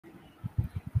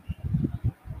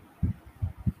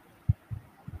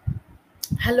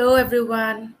Hello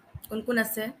everyone. কোন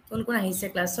আছে কোন আহিছে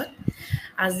ক্লাছত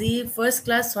আজি ফাৰ্স্ট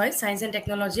ক্লাছ হয় সায়েন্স এণ্ড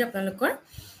টেকনলজি আপোনালোকৰ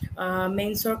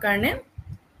মেইনছৰ কাৰণে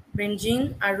ব্ৰিঞ্জিং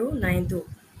আৰু 9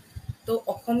 তো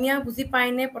অসমীয়া বুজি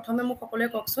পাইনে প্ৰথমে মোক সকলোৱে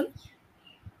কওকচোন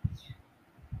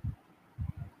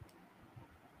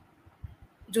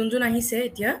যোন আহিছে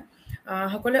এতিয়া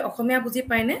সকলোৱে অসমীয়া বুজি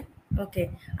পাইনে ওকে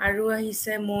আৰু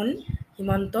আহিছে মুন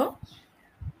হিমন্ত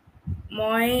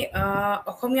মই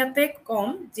অসমীয়াতে কম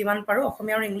যিমান পাৰো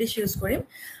অসমীয়া আৰু ইংলিছ ইউজ কৰিম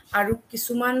আৰু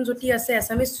কিছুমান যদি আছে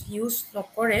এছামিজ ইউজ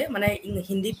নকৰে মানে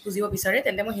হিন্দীত বুজিব বিচাৰে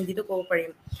তেন্তে মই হিন্দীটো ক'ব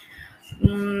পাৰিম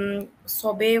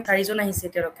সবে চাৰিজন আহিছে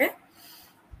তেওঁলোকে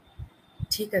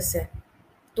ঠিক আছে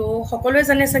তো সকলোৱে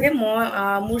জানে চাগে মই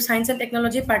মোৰ সায়েন্স এণ্ড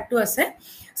টেকনলজি পাৰ্টটো আছে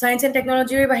সায়েন্স এণ্ড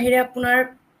টেকনলজিৰ বাহিৰে আপোনাৰ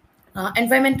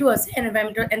এনভাইৰনমেণ্টটো আছে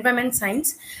এনভাইৰনমেণ্ট সায়েন্স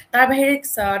তাৰ বাহিৰে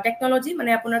টেকনলজি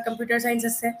মানে আপোনাৰ কম্পিউটাৰ সায়েন্স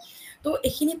আছে তো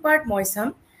এইখিনি পাৰ্ট মই চাম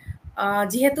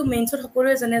যিহেতু মেইনছত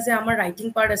সকলোৱে জানে যে আমাৰ ৰাইটিং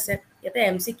পাৰ্ট আছে ইয়াতে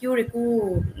MCQৰ একো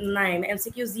নাই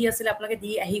MCQ যি আছিলে আপোনালোকে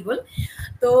দি আহি গ'ল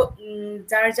তো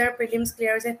যাৰ প্ৰিলিমছ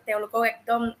ক্লিয়াৰ হৈছে তেওঁলোকক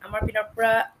একদম আমাৰ পিনৰ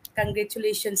পৰা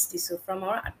কংগ্ৰেচুলেশ্যনছ দিছোঁ ফ্ৰম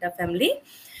আৱাৰ আড্ডা ফেমিলি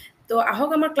তো আহক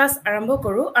আমাৰ ক্লাছ আৰম্ভ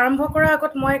কৰোঁ আৰম্ভ কৰাৰ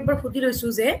আগত মই একবাৰ সুধি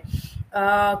লৈছোঁ যে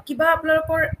কিবা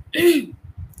আপোনালোকৰ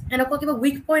এনেকুৱা কিবা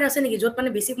উইক পইণ্ট আছে নেকি য'ত মানে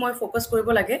বেছি মই ফ'কাছ কৰিব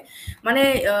লাগে মানে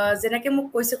যেনেকৈ মোক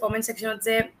কৈছে কমেণ্ট ছেকশ্যনত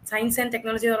যে সায়েন্স এণ্ড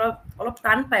টেকনলজি অলপ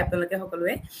টান পায় আপোনালোকে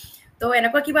সকলোৱে তো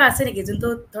এনেকুৱা কিবা আছে নেকি যোনটো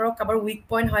ধৰক কাৰোবাৰ উইক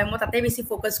পইণ্ট হয় মই তাতে বেছি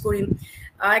ফ'কাছ কৰিম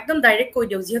একদম ডাইৰেক্ট কৈ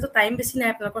দিয়ক যিহেতু টাইম বেছি নাই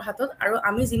আপোনালোকৰ হাতত আৰু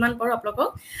আমি যিমান পাৰোঁ আপোনালোকক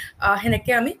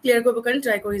সেনেকৈ আমি ক্লিয়াৰ কৰিবৰ কাৰণে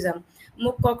ট্ৰাই কৰি যাম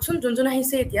মোক কওকচোন যোন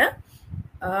আহিছে এতিয়া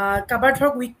কাৰোবাৰ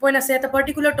ধৰক উইক পইণ্ট আছে এটা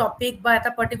পাৰ্টিকুলাৰ টপিক বা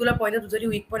এটা পাৰ্টিকুলাৰ পইণ্টত যদি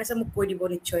উইক পইণ্ট আছে মোক কৈ দিব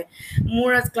নিশ্চয় মোৰ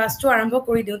ক্লাছটো আৰম্ভ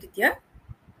কৰি দিওঁ তেতিয়া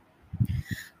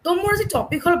তো মোৰ আজি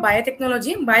টপিক হ'ল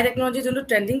বায়'টেকনলজি যোনটো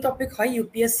ট্ৰেণ্ডিং টপিক হয়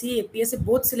UPSC APSC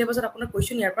বহুত চিলেবাছত আপোনাৰ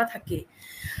কুৱেশ্যন ইয়াৰ পৰা থাকেই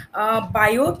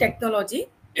বায়'টেকনলজি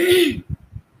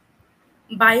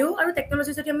বায়ো আৰু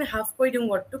টেকনলজি যদি আমি হাফ কৰি দিওঁ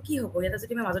ৱৰ্ডটো কি হ'ব ইয়াতে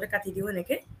যদি আমি মাজতে কাটি দিওঁ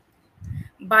এনেকৈ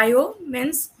বায়ো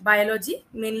মিন্স বায়'লজি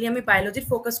মেইনলি আমি বায়'লজিত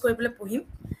ফ'কাছ কৰিবলৈ পঢ়িম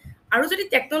আৰু যদি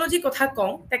টেকনলজি কথা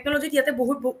কওঁ টেকনলজিত ইয়াতে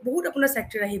বহুত আপোনাৰ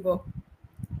ছেক্টৰ আহিব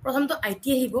প্ৰথমটো IT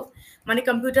আহিব মানে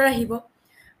কম্পিউটাৰ আহিব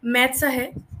মেথছ আহে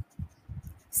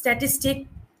ষ্টেটিষ্টিক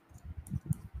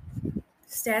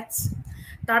ষ্টেটছ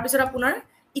তাৰপিছত আপোনাৰ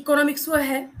ইকনমিক্সো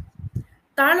আহে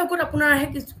তাৰ লগত আপোনাৰ আহে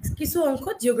কিছু অংশ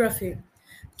জিঅ'গ্ৰাফিৰ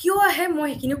কিয় আহে মই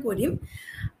সেইখিনিও কৈ দিম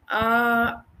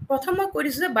প্ৰথম মই কৈ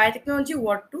দিছোঁ যে বায়'টেকনলজি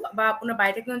ৱৰ্ডটো বা আপোনাৰ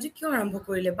বায়'টেকনলজি কিয় আৰম্ভ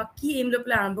কৰিলে বা কি এইম লৈ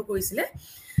পেলাই আৰম্ভ কৰিছিলে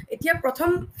এতিয়া প্ৰথম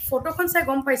ফটোখন চাই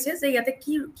গম পাইছে যে ইয়াতে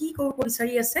কি কৰিব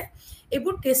বিচাৰি আছে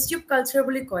এইবোৰ টেষ্ট টিউব কালচাৰ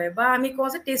বুলি কয় বা আমি কওঁ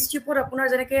যে টেষ্ট টিউবত আপোনাৰ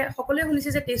যেনেকৈ সকলোৱে শুনিছে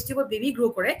যে টেষ্ট টিউবত বেবী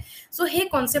গ্ৰ' কৰে চ' সেই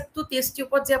কনচেপ্টটো টেষ্ট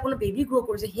টিউবত যে আপোনাৰ বেবী গ্ৰ'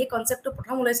 কৰিছে সেই কনচেপ্টটো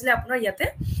প্ৰথম ওলাইছিলে আপোনাৰ ইয়াতে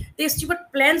টেষ্ট টিউবত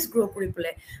প্লেণ্টছ গ্ৰ' কৰি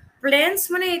পেলাই প্লেণ্টছ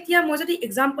মানে এতিয়া মই যদি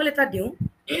এক্সাম্পল এটা দিওঁ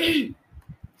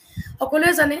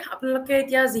সকলোৱে জানে আপোনালোকে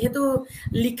এতিয়া যিহেতু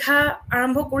লিখা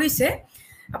আৰম্ভ কৰিছে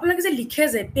আপোনালোকে যে লিখে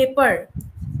যে পেপাৰ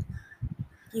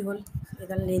কি হ'ল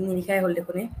এডাল নিলিখাই হ'ল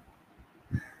দেখোনে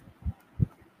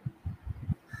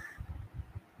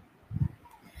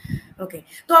ওকে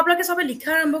তো আপোনালোকে সবে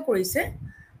লিখা আৰম্ভ কৰিছে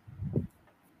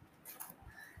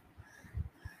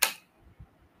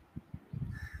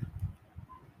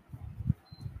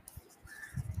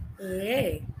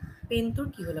পেনটোৰ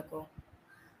কি হ'ল আকৌ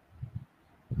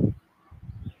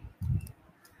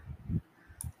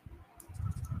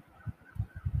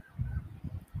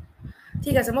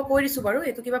ঠিক আছে মই কৈ দিছোঁ বাৰু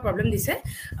এইটো কিবা প্ৰব্লেম দিছে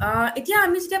এতিয়া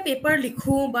আমি যেতিয়া পেপাৰ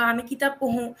লিখোঁ বা আমি কিতাপ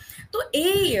পঢ়োঁ তো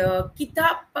এই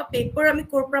কিতাপ বা পেপাৰ আমি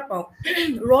ক'ৰ পৰা পাওঁ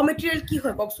ৰ মেটেৰিয়েল কি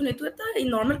হয় কওকচোন এইটো এটা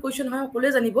নৰ্মেল কুৱেশ্যন হয় সকলোৱে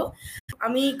জানিব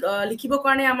আমি লিখিবৰ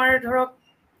কাৰণে আমাৰ ধৰক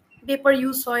পেপাৰ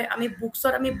ইউজ হয় আমি বুকছ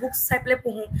চাই পেলাই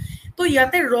পঢ়োঁ তো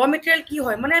ইয়াতে ৰ মেটেৰিয়েল কি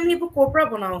হয় মানে আমি এইবোৰ ক'ৰ পৰা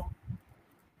বনাওঁ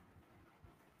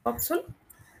কওকচোন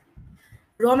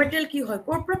ৰ মেটেৰিয়েল কি হয়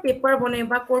ক'ৰ পৰা পেপাৰ বনে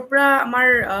বা ক'ৰ পৰা আমাৰ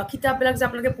কিতাপবিলাক যে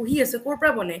আপোনালোকে পঢ়ি আছে ক'ৰ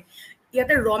পৰা বনে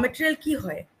ইয়াতে ৰ মেটেৰিয়েল কি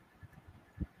হয়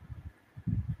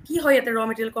ইয়াতে ৰ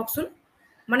মেটেৰিয়েল কওকচোন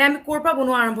মানে আমি ক'ৰ পৰা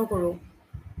বনোৱা আৰম্ভ কৰোঁ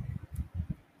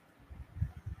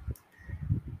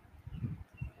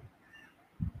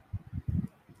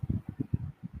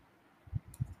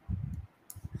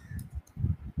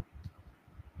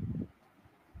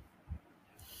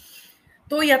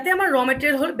তো ইয়াতে আমাৰ ৰ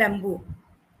মেটেৰিয়েল হ'ল বেম্বু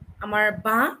আমাৰ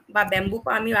বাঁহ বা বেম্বু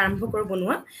পৰা আমি আৰম্ভ কৰোঁ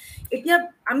বনোৱা এতিয়া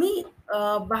আমি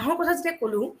বাঁহৰ কথা যেতিয়া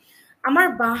ক'লোঁ আমাৰ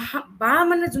বাঁহ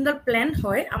মানে যোনডাল প্লেণ্ট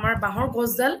হয় আমাৰ বাঁহৰ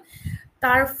গছডাল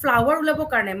তাৰ ফ্লাৱাৰ ওলাবৰ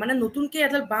কাৰণে মানে নতুনকৈ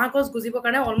এডাল বাঁহ গছ গজিবৰ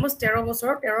কাৰণে অলমষ্ট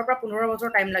 13 পৰা 15 বছৰ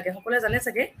টাইম লাগে সকলোৱে জানে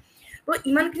চাগে তো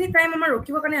ইমানখিনি টাইম আমাৰ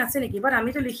ৰখিবৰ কাৰণে আছে নেকি? বাট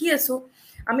আমিতো লিখি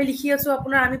আছোঁ,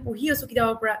 আপোনাৰ আমি পঢ়ি আছোঁ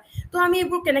কিতাপৰ পৰা। তো আমি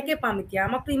এইবোৰ কেনেকৈ পাম এতিয়া?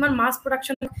 আমাকতো ইমান মাছ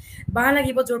প্ৰডাকশ্যন বাহ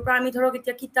লাগিব, য'ৰ পৰা আমি ধৰক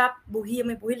এতিয়া কিতাপ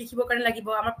আমি বহি লিখিবৰ কাৰণে লাগিব,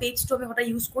 আমাৰ পেজটো আমি সদায়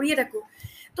ইউজ কৰিয়ে থাকোঁ।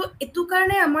 তো এইটো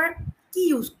কাৰণে আমাৰ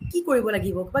কি কৰিব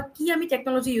লাগিব বা কি আমি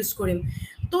টেকন'লজি ইউজ কৰিম?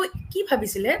 তো কি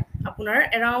ভাবিছিলে আপোনাৰ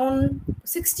এৰাউণ্ড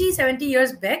 60-70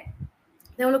 ইয়াৰ্ছ বেক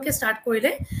তেওঁলোকে ষ্টাৰ্ট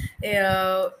কৰিলে,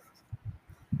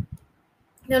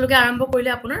 তেওঁলোকে আৰম্ভ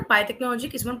কৰিলে আপোনাৰ বায়'টেকনলজি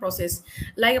কিছুমান প্ৰচেছ।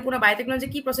 লাইক আপোনাৰ বায়'টেকনলজি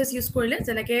কি প্ৰচেছ ইউজ কৰিলে,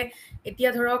 যেনেকৈ এতিয়া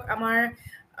ধৰক আমাৰ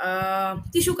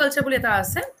টিচু কালচাৰ বুলি এটা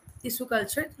আছে। টিচু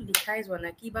কালচাৰ লিখাই যোৱা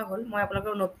নাই, কি বা হ'ল, মই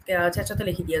আপোনালোকৰ চেটতে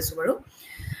লিখি দি আছোঁ বাৰু।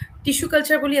 টিচু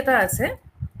কালচাৰ বুলি এটা আছে,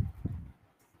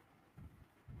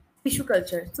 টিচু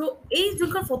কালচাৰ। চ' এই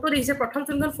যোনখন ফটো দেখিছে, প্ৰথম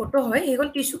যোনখন ফটো হয় সেইখন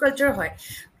টিচু কালচাৰ হয়।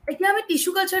 এতিয়া আমি টিচু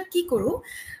কালচাৰত কি কৰোঁ,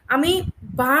 আমি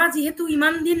বাঁহ যিহেতু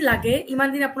ইমান দিন লাগে, ইমান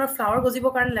দিন আপোনাৰ ফ্লাৱাৰ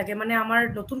গজিবৰ কাৰণে লাগে, মানে আমাৰ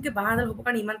নতুনকৈ বাঁহ এডাল হ'বৰ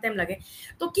কাৰণে ইমান টাইম লাগে।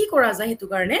 তো কি কৰা যায় সেইটো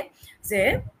কাৰণে যে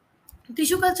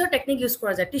টিচু কালচাৰ টেকনিক ইউজ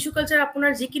কৰা যায়। টিচু কালচাৰ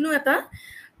আপোনাৰ যিকোনো এটা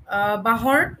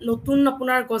বাঁহৰ নতুন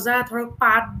আপোনাৰ গজা ধৰক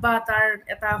পাত বা তাৰ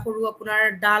এটা সৰু আপোনাৰ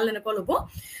ডাল এনেকুৱা ল'ব।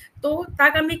 তো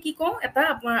তাক আমি কি কওঁ, এটা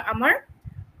আমাৰ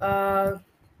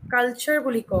কালচাৰ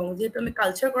বুলি কওঁ, যিহেতু আমি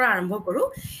কালচাৰ কৰা আৰম্ভ কৰোঁ।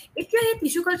 এতিয়া সেই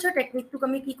টিচু কালচাৰ টেকনিকটোক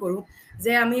আমি কি কৰোঁ,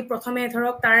 যে আমি প্ৰথমে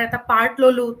ধৰক তাৰ এটা পাৰ্ট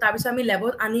ল'লোঁ, তাৰপিছত আমি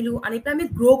লেবত আনিলোঁ, আনি পেলাই আমি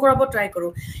গ্ৰ' কৰাব ট্ৰাই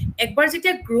কৰোঁ। একবাৰ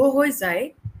যেতিয়া গ্ৰ' হৈ যায়,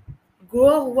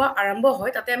 গ্ৰ' হোৱা আৰম্ভ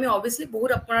হয়, তাতে আমি অভিয়াছলি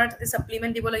বহুত আপোনাৰ তাতে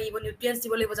ছাপ্লিমেণ্ট দিব লাগিব, নিউট্ৰিয়েণ্টছ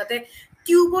দিব লাগিব, যাতে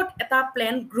টিউবত এটা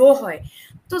প্লেণ্ট গ্ৰ' হয়।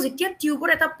 তো যেতিয়া টিউবত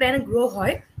এটা প্লেণ্ট গ্ৰ'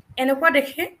 হয়, এনেকুৱা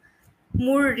দেখে।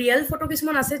 মোৰ ৰিয়েল ফটো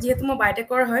কিছুমান আছে, যিহেতু মই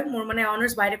বায়'টেকৰ হয়, মোৰ মানে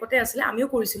অনাৰ্ছ বায়'টেকতে আছিলে, আমিও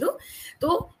কৰিছিলোঁ। তো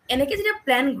এনেকৈ যেতিয়া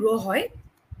প্লেণ্ট গ্ৰ' হয়,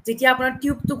 যেতিয়া আপোনাৰ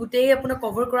টিউবটো গোটেই আপোনাৰ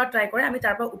কভাৰ কৰা ট্ৰাই কৰে, আমি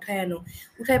তাৰ পৰা উঠাই আনো।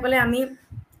 উঠাই পেলাই আমি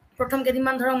প্ৰথম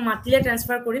কেইদিনমান ধৰক মাটিলে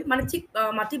ট্ৰেন্সফাৰ কৰিম, মানে ঠিক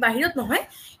মাটি বাহিৰত নহয়,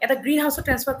 এটা গ্ৰীণ হাউছত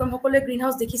ট্ৰেন্সফাৰ কৰিম। সকলোৱে গ্ৰীণ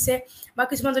হাউচ দেখিছে, বা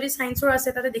কিছুমান যদি ছায়েন্সৰ আছে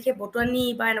তাতে দেখে বটানী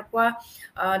বা এনেকুৱা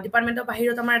ডিপাৰ্টমেণ্টৰ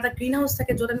বাহিৰত আমাৰ এটা গ্ৰীণ হাউচ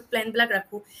থাকে, য'ত আমি প্লেণ্টবিলাক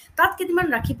ৰাখোঁ। তাত কেইদিনমান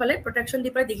ৰাখি পেলাই প্ৰটেকশ্যন দি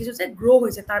পেলাই দেখিছোঁ যে গ্ৰ'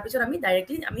 হৈছে। তাৰপিছত আমি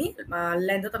ডাইৰেক্টলি আমি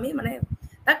লেণ্ডত আমি মানে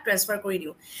তাক ট্ৰেন্সফাৰ কৰি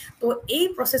দিওঁ। তো এই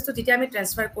প্ৰচেছটো যেতিয়া আমি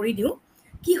ট্ৰেন্সফাৰ কৰি দিওঁ,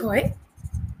 কি হয়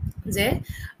যে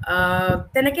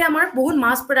তেনেকৈ আমাৰ বহুত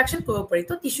মাছ প্ৰডাকশ্যন কৰিব পাৰি।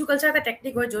 তো টিচু কালচাৰ এটা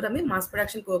টেকনিক হয়, য'ত আমি মাছ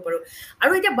প্ৰডাকশ্যন কৰিব পাৰোঁ।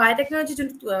 আৰু এতিয়া বায়'টেকনলজি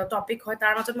যোনটো টপিক হয়,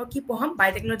 তাৰ মাজত মই কি পঢ়াম,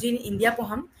 বায়'টেকনলজি ইন ইণ্ডিয়া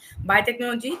পঢ়াম,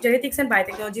 বায়'টেকনলজি জেনেটিক্স এণ্ড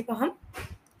বায়'টেকনলজি পঢ়াম,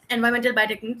 environmental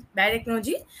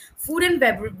biotechnology, food and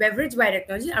বেভৰেজ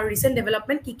biotechnology, আৰু ৰিচেণ্ট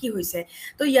ডেভেলপমেণ্ট কি হৈছে।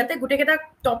 তো ইয়াতে গোটেইকেইটা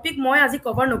টপিক মই আজি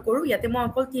কভাৰ নকৰোঁ, ইয়াতে মই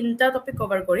অকল 3টা টপিক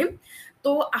কভাৰ কৰিম। তো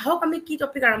আহক আমি কি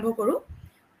টপিক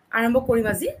আৰম্ভ কৰিম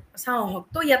আজি, চাওঁ আহক।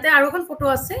 তো ইয়াতে আৰু এখন ফটো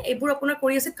আছে, এইবোৰ আপোনাৰ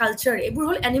কৰি আছে কালচাৰ। এইবোৰ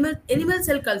হ'ল এনিমেল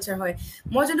চেল কালচাৰ হয়।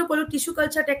 মই যোনটো ক'লোঁ টিচু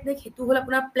কালচাৰ টেকনিক, সেইটো হ'ল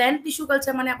আপোনাৰ প্লেণ্ট টিচু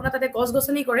কালচাৰ, মানে আপোনাৰ তাতে গছ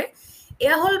গছনি কৰে।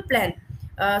 এয়া হ'ল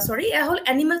এয়া হ'ল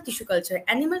animal tissue culture.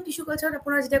 Animal tissue কালচাৰত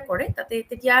আপোনাৰ যেতিয়া কৰে,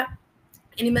 তেতিয়া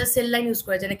এনিমেল চেল লাইন ইউজ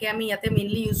কৰে, যেনেকৈ আমি ইয়াতে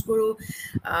মেইনলি ইউজ কৰোঁ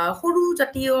সৰু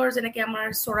জাতীয়ৰ, যেনেকৈ আমাৰ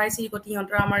চৰাই চিৰিকটি,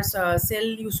 সিহঁতৰ আমাৰ চেল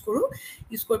ইউজ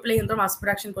কৰি পেলাই সিহঁতৰ মাছ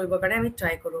প্ৰডাকশ্যন কৰিবৰ কাৰণে আমি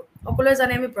ট্ৰাই কৰোঁ। সকলোৱে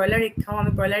জানে আমি ব্ৰইলাৰ এগ খাওঁ,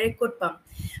 আমি ব্ৰইলাৰ এগ ক'ত পাম?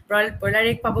 ব্ৰইলাৰ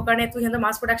এগ পাবৰ কাৰণেতো সিহঁতৰ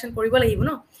মাছ প্ৰডাকশ্যন কৰিব লাগিব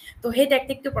ন। তো সেই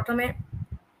টেকনিকটো প্ৰথমে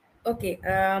অ'কে,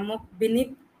 মোক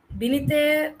বিনীতে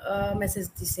মেছেজ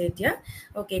দিছে এতিয়া।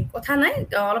 অ'কে, কথা নাই,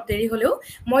 অলপ দেৰি হ'লেও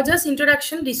মই জাষ্ট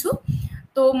ইণ্ট্ৰডাকশ্যন দিছোঁ।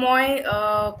 তো মই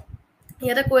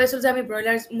ইয়াতে কৈ আছোঁ যে আমি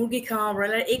ব্ৰইলাৰ মুৰ্গী খাওঁ,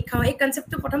 ব্ৰইলাৰ এগ খাওঁ। এই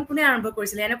কনচেপ্টটো প্ৰথম কোনে আৰম্ভ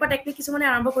কৰিছিলে? এনেকুৱা টেকনিক কিছুমানে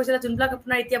আৰম্ভ কৰিছিলে, যোনবিলাক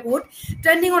আপোনাৰ এতিয়া বহুত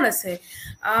ট্ৰেণ্ডিঙত আছে।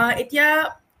 এতিয়া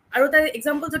আৰু এটা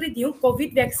এক্সাম্পল যদি দিওঁ,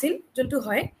 ক'ভিড ভেকচিন যোনটো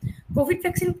হয়, ক'ভিড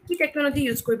ভেকচিন কি টেকনলজি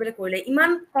ইউজ কৰি পেলাই কৰিলে? ইমান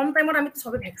কম টাইমত আমি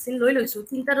চবে ভেকচিন লৈছোঁ,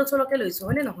 3টা ড'জলৈকে লৈছোঁ,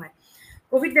 হয়নে নহয়?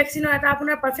 ক'ভিড ভেকচিনৰ এটা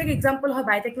আপোনাৰ পাৰফেক্ট এক্সাম্পল হয়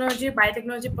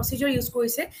বায়'টেকনলজি প্ৰচিডিউৰ ইউজ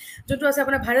কৰিছে, যোনটো আছে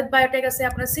আপোনাৰ ভাৰত বায়'টেক আছে,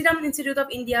 আপোনাৰ চিৰাম ইনষ্টিটিউট অফ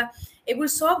ইণ্ডিয়া।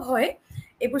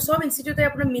 এইবোৰ চব ইনষ্টিটিউটে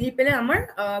আপোনাৰ মিলি পেলাই আমাৰ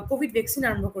ক'ভিড ভেকচিন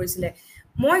আৰম্ভ কৰিছিলে।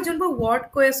 মই যোনবোৰ ৱৰ্ড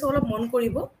কৈ আছোঁ অলপ মন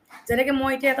কৰিব, যেনেকৈ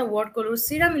মই এতিয়া এটা ৱৰ্ড ক'লোঁ,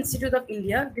 serum institute of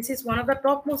India, this is one of the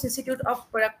top most institute of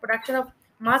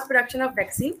mass production of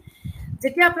vaccine.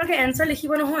 যেতিয়া আপোনালোকে এনচাৰ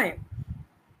লিখিব নহয়,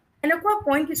 এনেকুৱা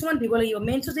পইণ্ট কিছুমান দিব লাগিব।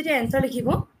 মেইনছত যেতিয়া এনচাৰ লিখিব,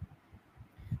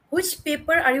 which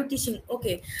paper R U teaching?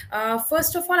 Okay,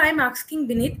 first of all I am asking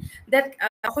Vineet date,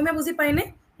 অসমীয়া বুজি পায়নে?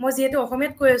 মই যিহেতু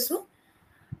অসমীয়াত কৈ আছোঁ,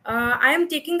 I am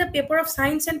taking the paper of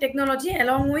science and technology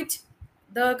along with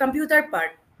the computer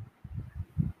part.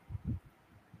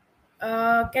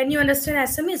 Can you understand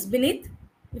Assamese, Binit?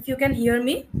 If you can hear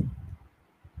me.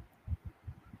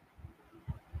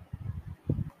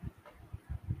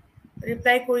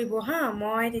 Reply কৰিব হা,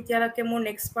 মই তেতিয়ালৈকে মোৰ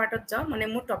নেক্সট পাৰ্টত যাওঁ, মানে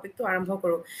মোৰ টপিকটো আৰম্ভ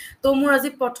কৰোঁ। তো মোৰ আজি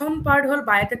প্ৰথম পাৰ্ট হ'ল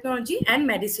বায়'টেকনলজি এণ্ড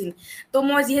মেডিচিন। তো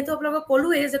মই যিহেতু আপোনালোকক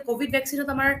ক'লোৱেই যে ক'ভিড ভেকচিনত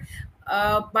আমাৰ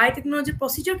বায়'টেকনলজি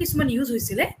প্ৰচিডিউৰ কিছুমান ইউজ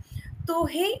হৈছিলে। তো তো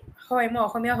সেই হয় মই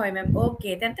অসমীয়া হয় মেম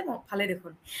অ'কে তেন্তে মই ভালে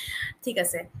দেখোন ঠিক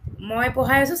আছে মই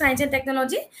পঢ়াই আছোঁ ছায়েন্স এণ্ড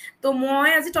টেকন'লজি তো মই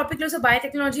আজি টপিক লৈছোঁ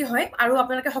বায়'টেকন'লজি হয় আৰু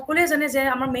আপোনালোকে সকলোৱে জানে যে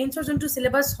আমাৰ মেইনছৰ যোনটো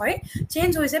চিলেবাছ হয়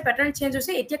চেঞ্জ হৈছে পেটাৰ্ণ চেঞ্জ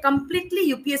হৈছে এতিয়া কমপ্লিটলি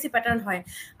UPSC পেটাৰ্ণ হয়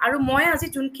আৰু মই আজি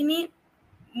যোনখিনি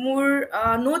মোৰ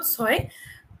নোটছ হয়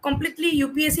কমপ্লিটলি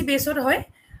UPSC বেছত হয়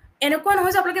এনেকুৱা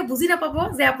নহয় যে আপোনালোকে বুজি নাপাব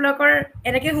যে আপোনালোকৰ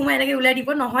এনেকৈ সোমাই এনেকৈ ওলাই দিব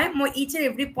নহয় মই ইচ এণ্ড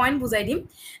এভৰি পইণ্ট বুজাই দিম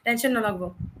টেনশ্যন নল'ব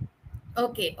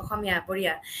অ'কে অসমীয়া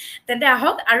বঢ়িয়া তেন্তে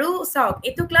আহক আৰু চাওক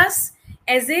এইটো ক্লাছ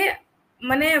এজ এ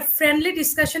মানে ফ্ৰেণ্ডলি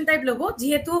ডিছকাশ্যন টাইপ ল'ব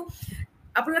যিহেতু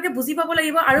আপোনালোকে বুজি পাব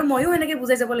লাগিব আৰু ময়ো এনেকৈ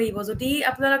বুজাই যাব লাগিব যদি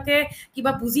আপোনালোকে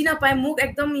কিবা বুজি নাপায় মোক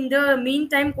একদম ইন দ্য মেইন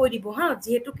টাইম কৈ দিব হা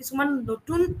যিহেতু কিছুমান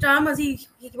নতুন টাৰ্ম আজি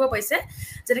শিকিব পাইছে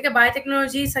যেনেকৈ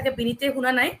বায়'টেকন'লজি চাগে বিনীতে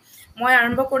শুনা নাই মই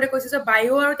আৰম্ভ কৰোঁতে কৈছোঁ যে বায়'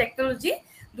 আৰু টেকন'লজি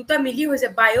দুটা মিলি হৈছে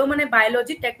বায়' মানে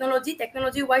বায়'লজি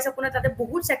টেকন'লজি ৱাইজ আপোনাৰ তাতে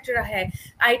বহুত ছেক্টৰ আহে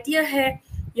IT আহে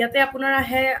ইয়াতে আপোনাৰ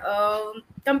আহে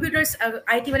কম্পিউটাৰ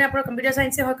IT মানে আপোনাৰ কম্পিউটাৰ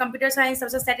চায়েন্সে হয় কম্পিউটাৰ চায়েন্স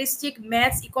তাৰপিছত ষ্টেটিষ্টিক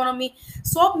মেথছ ইকনমি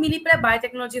চব মিলি পেলাই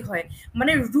বায়'টেকন'লজি হয়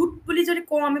মানে ৰুট বুলি যদি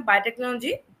কওঁ আমি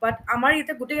বায়'টেকন'লজি বাট আমাৰ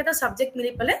ইয়াতে গোটেইকেইটা ছাবজেক্ট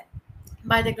মিলি পেলাই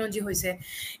বায়'টেকন'লজি হৈছে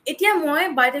এতিয়া মই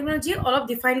বায়'টেকন'লজি অলপ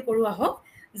ডিফাইন কৰোঁ আহক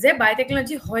যে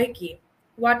বায়'টেকন'লজি হয় কি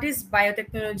হোৱাট ইজ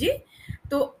বায়'টেকন'লজি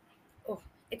তো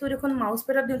এইটো দেখোন মাউচ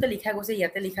পেডত দিওঁতে লিখা গৈছে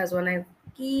ইয়াতে লিখা যোৱা নাই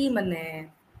কি মানে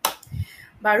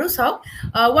বাৰু চাওক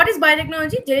what is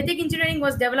biotechnology genetic engineering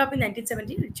was developed in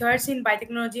 1970 research in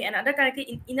biotechnology and other connected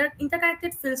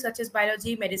interconnected fields such as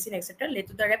biology medicine etc led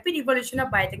to the rapid evolution of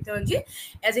biotechnology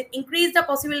as it increased the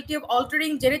possibility of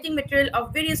altering genetic material of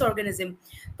various organisms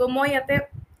তো মই ইয়াতে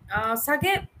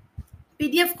সাগে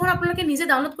PDF খন আপোনালোকে নিজে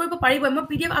download কৰিব পাৰিব মই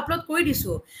PDF upload কৰি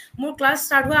দিছোঁ মোৰ ক্লাছ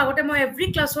ষ্টাৰ্ট হোৱাৰ আগতে মই এভৰি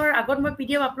ক্লাছৰ আগত মই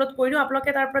PDF আপলোড কৰি দিওঁ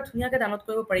আপোনালোকে তাৰ পৰা ধুনীয়াকৈ ডাউনলোড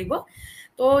কৰিব পাৰিব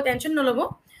তো টেনশ্যন নল'ব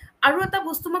আৰু এটা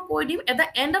বস্তু মই কৈ দিম at the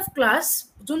and of class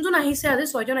যোন আহিছে আজি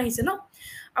 6জন আহিছে ন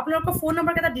আপোনালোকৰ ফোন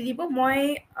নম্বৰকেইটা দি দিব মই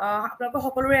আপোনালোকৰ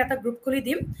সকলোৰে এটা গ্ৰুপ খুলি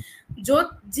দিম য'ত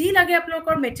যি লাগে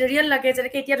আপোনালোকৰ মেটেৰিয়েল লাগে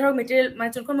যেনেকৈ এতিয়া ধৰক মেটেৰিয়েল মানে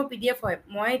যোনখন মোৰ PDF হয়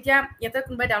মই এতিয়া ইয়াতে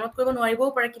কোনোবাই ডাউনলোড কৰিব নোৱাৰিবও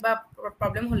পাৰে কিবা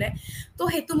প্ৰব্লেম হ'লে তো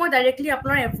সেইটো মই ডাইৰেক্টলি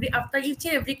আপোনাৰ after is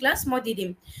and every class মই দি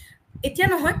দিম এতিয়া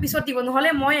নহয় পিছত দিব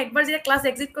নহ'লে মই একবাৰ যেতিয়া ক্লাছ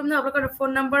এক্সিট কৰিম ন আপোনালোকৰ ফোন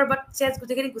নম্বৰ বা চেট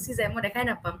গোটেইখিনি গুচি যায় মই দেখাই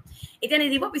নাপাম এতিয়া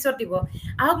নিদিব পিছত দিব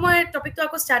আহক মই টপিকটো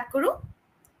আকৌ ষ্টাৰ্ট কৰোঁ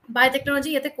বায়'টেকন'লজি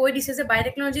ইয়াতে কৈ দিছে যে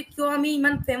বায়'টেকন'লজি কিয় আমি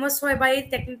ইমান ফেমাছ হয় বা এই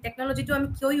টেকন'লজিটো আমি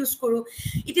কিয় ইউজ কৰোঁ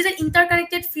ইট ইজ এ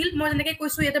ইণ্টাৰকানেক্টেড ফিল্ড মই যেনেকৈ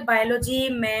কৈছোঁ ইয়াতে বায়'লজি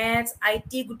মেথছ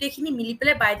IT গোটেইখিনি মিলি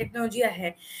পেলাই বায়'টেকন'লজি আহে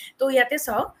তো ইয়াতে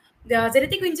চাওক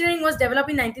genetic engineering was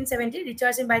developed in 1970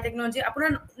 research in biotechnology আপোনাৰ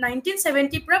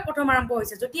 1970 পৰা প্ৰথম আৰম্ভ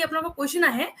হৈছে যদি আপোনালোকৰ কোৱেশ্চন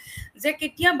আহে যে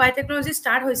কেতিয়া বায়'টেকন'লজি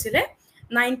ষ্টাৰ্ট হৈছিলে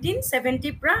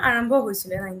 1970 পৰা আৰম্ভ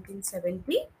হৈছিলে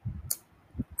 1970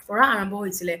 পৰা আৰম্ভ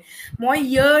হৈছিলে মই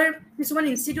ইয়াৰ কিছুমান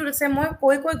ইনষ্টিটিউট আছে মই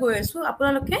কৈ গৈ আছোঁ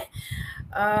আপোনালোকে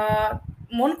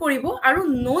মন কৰিব আৰু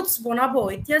নোটছ বনাব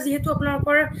এতিয়া যিহেতু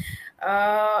আপোনালোকৰ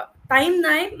টাইম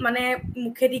নাই মানে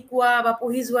মুখেদি কোৱা বা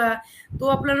পঢ়ি যোৱা তো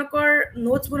আপোনালোকৰ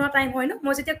নোটছ বনোৱা টাইম হয় ন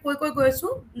মই যেতিয়া কৈ গৈ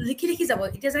আছোঁ লিখি যাব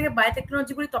এতিয়া যেনেকৈ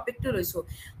বায়'টেকন'লজি বুলি টপিকটো লৈছোঁ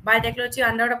বায়'টেকন'লজিৰ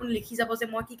আণ্ডাৰত আপুনি লিখি যাব যে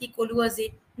মই কি ক'লোঁ আজি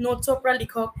নোটছৰ পৰা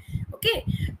লিখক অ'কে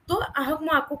তো আহক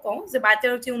মই আকৌ কওঁ যে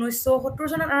বায়'টেকন'লজি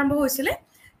 1970 চনত আৰম্ভ হৈছিলে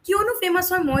কিয়নো ফেমাছ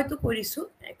হয় মইতো কৈ দিছোঁ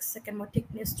এক ছেকেণ্ড মই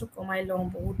থিকনেছটো কমাই লওঁ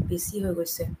বহুত বেছি হৈ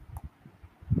গৈছে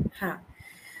হা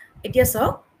এতিয়া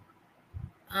চাওক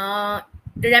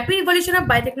rapid evolution of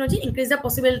biotechnology increase the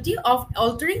possibility of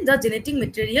altering the genetic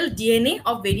material DNA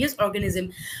of various organisms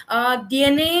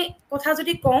DNA কথা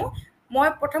যদি কওঁ মই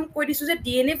প্ৰথম কৈ দিছোঁ যে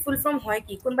DNA ফুল ফৰ্ম হয়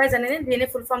কি কোনোবাই জানেনে DNA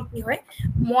ফুল ফৰ্ম কি হয়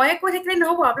মই কৈ থাকিলে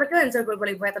নহ'ব আপোনালোকেও এনচাৰ কৰিব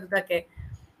লাগিব এটা দুটাকৈ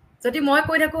যদি মই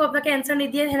কৈ থাকোঁ আপোনালোকে এনচাৰ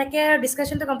নিদিয়ে সেনেকৈ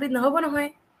ডিছকাশ্যনটো কমপ্লিট নহ'ব নহয়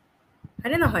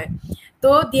হয়নে নহয় তো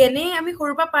DNA আমি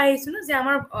সৰুৰ পৰা পাই আহিছোঁ ন যে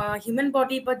আমাৰ হিউমেন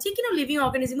বডি বা যিকোনো লিভিং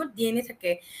অৰ্গেনিজমত DNA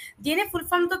থাকে DNA ফুল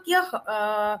ফৰ্মটো কিয়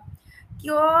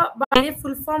বা DNA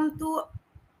ফুল ফৰ্মটো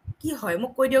কি হয়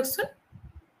মোক কৈ দিয়কচোন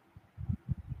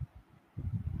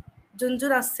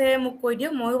যোন আছে মোক কৈ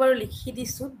দিয়ক ময়ো বাৰু লিখি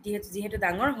দিছোঁ যিহেতু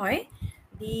ডাঙৰ হয়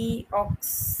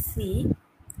ডিঅক্সি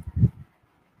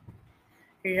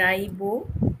ৰাইবো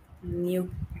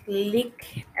নিউক্লিক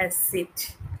এচিড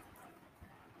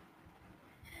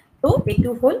তো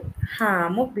এইটো হ'ল হা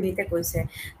মোক বিনীতে কৈছে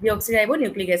ডিঅক্সিৰাইবো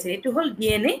নিউক্লিক এচিড এইটো হ'ল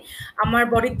DNA আমাৰ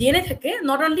বডিত DNA থাকে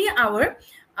not only hour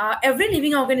every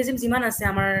living organism যিমান আছে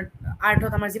আমাৰ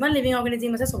আৰ্থত আমাৰ যিমান লিভিং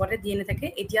অৰ্গেনিজম আছে চবতে DNA থাকে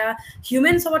এতিয়া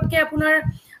হিউমেন চবতকৈ আপোনাৰ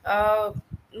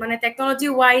মানে টেকন'লজি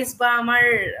ৱাইজ বা আমাৰ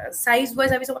চাইজ ৱাইজ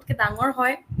আমি চবতকৈ ডাঙৰ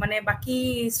হয় মানে বাকী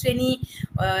শ্ৰেণী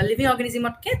লিভিং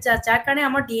অৰ্গেনিজমতকৈ যাৰ কাৰণে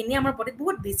আমাৰ DNA আমাৰ বডিত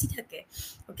বহুত বেছি থাকে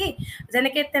অ'কে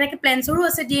তেনেকৈ প্লেণ্টছৰো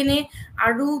আছে DNA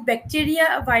আৰু বেক্টেৰিয়া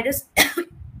ভাইৰাছ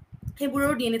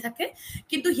সেইবোৰৰ ডিএনএ থাকে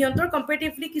কিন্তু সিহঁতৰ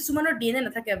কম্পেৰেটিভলি কিছুমানৰ ডিএনএ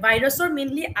নাথাকে ভাইৰাছৰ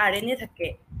মেইনলি আৰএনএ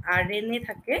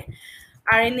থাকে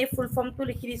আৰএনএ ফুল ফৰ্মটো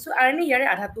লিখি দিছো আৰএনএ ইয়াৰে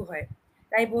আধাটো হয়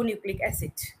ৰাইবো নিউক্লিক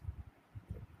এসিড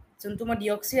যোনটো মই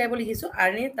ডিঅক্সিৰাইবো লিখিছো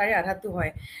আৰএনএ তাৰে আধাটো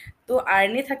হয় তো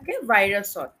আৰএনএ থাকে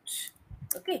ভাইৰাছত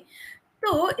ওকে তো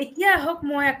এতিয়া আহক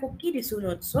মই আকৌ কি দিছো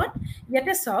নোটছত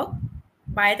ইয়াতে চাওক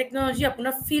বায়োটেকনলজি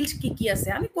আপোনাৰ ফিল্ড কি আছে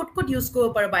আমি ক'ত ইউজ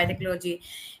কৰিব পাৰো বায়োটেকনলজি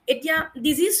এতিয়া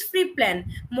ডিজিজ ফ্ৰী প্ল্যান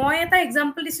মই এটা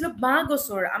এক্সাম্পল দিছিলো বাঁহ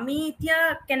গছৰ আমি এতিয়া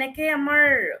কেনেকে আমাৰ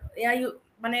এয়া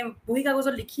মানে বহি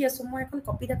কাগজত লিখি আছো মই এখন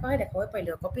কপি দেখাই দেখাব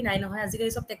পাৰিলো কপি নাই নহয়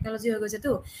আজিকালি সব টেকনলজি হৈ গৈছে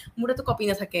তো মোৰ তাতো কপি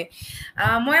নাথাকে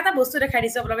মই এটা বস্তু দেখাই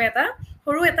দিছো আপোনালোকে এটা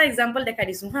সৰু এটা এক্সাম্পল দেখাই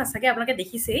দিছো হা চাগে আপোনালোকে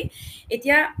দেখিছেই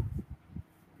এতিয়া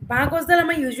বাঁহ গছডাল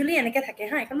আমাৰ ইউজুৱেলি এনেকে থাকে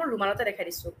হা এখন মই ৰুমালতে দেখাই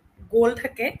দিছো গোল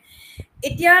থাকে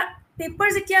এতিয়া পেপাৰ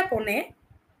যেতিয়া বনে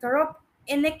ধৰক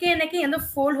এনেকে এনে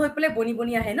ফোল্ড হৈ পেলাই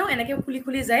বনি আহে ন এনেকে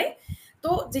খুলি যায়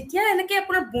তো যেতিয়া এনেকে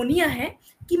আপোনাৰ বনি আহে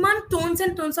কিমান টোনছ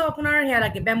এণ্ড টোনছ অফ আপোনাৰ হেয়া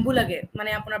লাগে বেম্বু লাগে মানে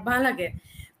আপোনাৰ বাঁহ লাগে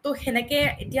তো সেনেকে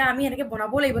এতিয়া আমি এনেকে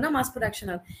বনাব লাগিব না মাছ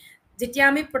প্ৰডাকশ্যনত যেতিয়া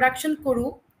আমি প্ৰডাকশ্যন কৰোঁ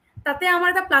তাতে আমাৰ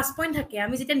এটা প্লাছ পইণ্ট থাকে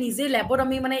আমি যেতিয়া নিজে লেবত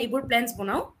আমি মানে এইবোৰ প্লেন্টছ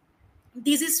বনাওঁ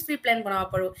ডিজিজ ফ্ৰী প্লেন বনাব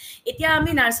পাৰোঁ এতিয়া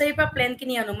আমি নাৰ্চাৰীৰ পৰা প্লেন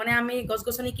কিনি আনো মানে আমি গছ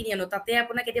গছনি কিনি আনো তাতে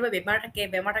আপোনাৰ কেতিয়াবা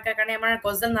বেমাৰ থকাৰ কাৰণে আমাৰ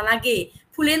গছডাল নালাগে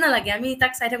ফুলেই নালাগে আমি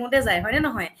তাক চাই থাকোঁতে যায় হয়নে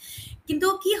নহয় কিন্তু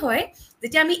কি হয়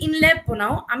যেতিয়া আমি ইন লেব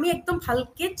বনাওঁ আমি একদম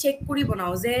ভালকে চেক কৰি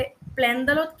বনাওঁ যে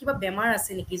প্লেনডালত কিবা বেমাৰ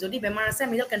আছে নেকি যদি বেমাৰ আছে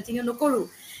আমি কণ্টিনিউ নকৰোঁ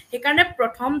সেইকাৰণে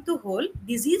প্ৰথমটো হ'ল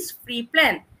ডিজিজ ফ্ৰী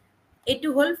প্লেন এইটো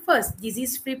হ'ল ফাৰ্ষ্ট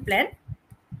ডিজিজ ফ্ৰী প্লেন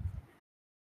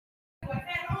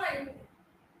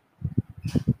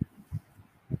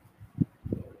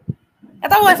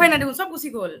এটা ৱাইফাই নাই দেখোন চব গুচি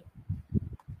গ'ল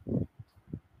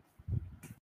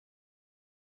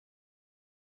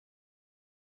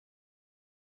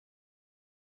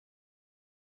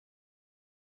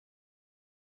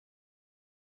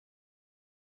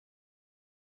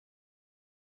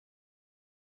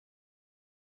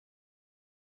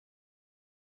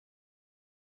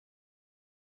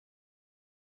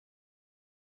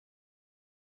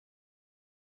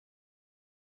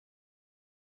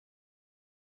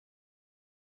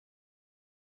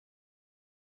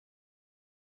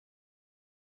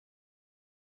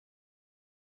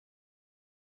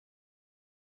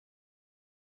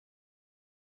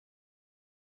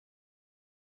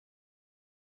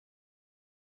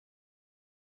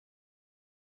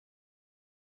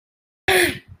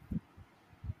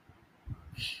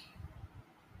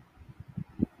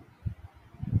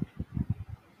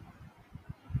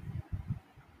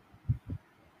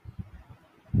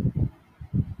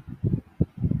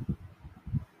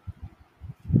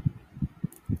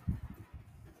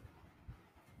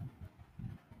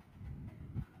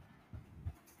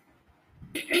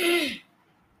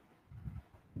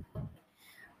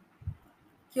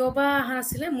কিয় বা অহা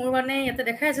নাছিলে মোৰ মানে ইয়াতে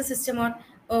দেখাই আছে চিষ্টেমত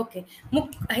অ'কে মোক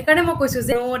সেইকাৰণে মই কৈছোঁ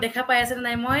যে দেখা পাই আছে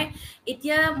নাই মই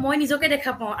এতিয়া মই নিজকে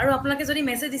দেখা পাওঁ আৰু আপোনালোকে যদি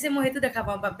মেছেজ দিছে মই সেইটো দেখা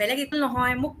পাওঁ বা বেলেগ একো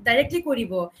নহয় মোক ডাইৰেক্টলি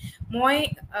কৰিব মই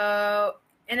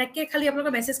এনেকৈ খালি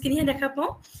আপোনালোকৰ মেছেজখিনিহে দেখা পাওঁ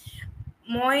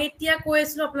মই এতিয়া কৈ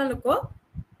আছিলোঁ আপোনালোকক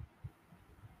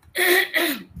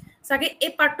চাগে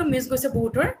এই পাৰ্টটো মিছ গৈছে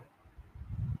বহুতৰ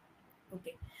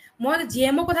অ'কে মই জি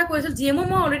এমৰ কথা কৈ আছিলোঁ জি এমো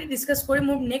মই অলৰেডি ডিছকাছ কৰি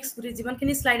মোৰ নেক্সট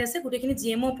যিমানখিনি শ্লাইড আছে গোটেইখিনি জি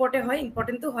এমৰ ওপৰতে হয়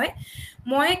ইম্পৰ্টেণ্টটো হয়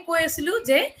মই কৈ আছিলোঁ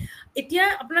যে এতিয়া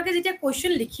আপোনালোকে যেতিয়া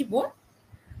কুৱেশ্যন লিখিব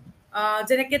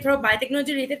যেনেকৈ ধৰক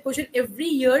biotechnology related question every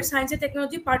year science and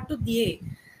technology পাৰ্টটো দিয়ে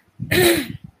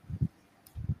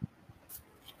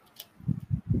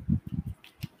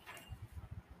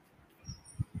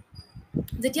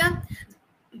যেতিয়া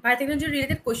বায়'টেকনলজি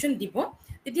ৰিলেটেড কুৱেশ্যন দিব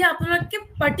তেতিয়া আপোনালোকে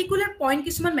পাৰ্টিকুলাৰ পইণ্ট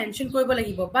কিছুমান মেনশ্যন কৰিব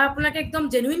লাগিব বা আপোনালোকে একদম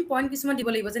জেনুইন পইণ্ট কিছুমান দিব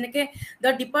লাগিব যেনেকৈ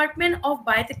the department of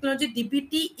biotechnology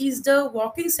DBT is the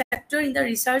working sector in the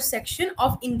research section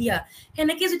of India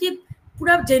সেনেকৈ যদি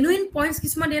পুৰা জেনুইন পইণ্টছ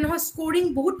কিছুমান দিয়ে নহয় স্ক'ৰিং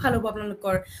বহুত ভাল হ'ব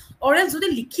আপোনালোকৰ অৰেল যদি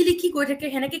লিখি গৈ থাকে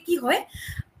সেনেকৈ কি হয়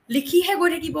লিখিহে গৈ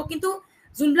থাকিব কিন্তু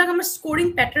যোনবিলাক আমাৰ স্ক'ৰিং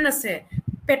পেটাৰ্ণ আছে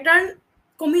পেটাৰ্ণ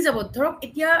কমি যাব ধৰক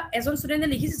এতিয়া এজন ষ্টুডেণ্টে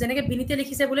লিখিছে যেনেকৈ বিনীতে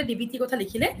লিখিছে বোলে ডিবিটি কথা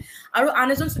লিখিলে আৰু আন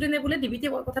এজন ষ্টুডেণ্টে বোলে ডিবিটি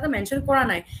কথাটো মেনশ্যন কৰা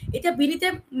নাই এতিয়া বিনীতে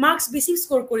মাৰ্কছ বেছি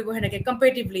স্ক'ৰ কৰিব সেনেকৈ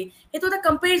কম্পেৰেটিভলি সেইটো এটা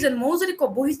কম্পেৰিজন ময়ো যদি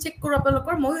বহি চেক কৰোঁ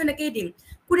আপোনালোকৰ ময়ো সেনেকৈয়ে দিম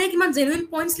কোনে কিমান জেনুইন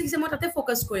পইণ্টছ লিখিছে মই তাতে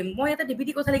ফ'কাছ কৰিম মই এটা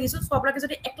ডিবিটি কথা লিখিছোঁ চ' আপোনালোকে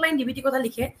যদি এক লাইন ডিবিটি কথা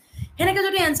লিখে সেনেকৈ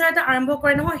যদি এনচাৰ এটা আৰম্ভ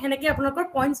কৰে নহয় সেনেকৈ আপোনালোকৰ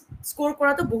পইণ্টছ স্ক'ৰ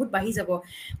কৰাটো বহুত বাঢ়ি যাব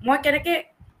মই কেনেকৈ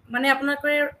মানে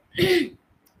আপোনালোকে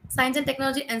ছায়েন্স এণ্ড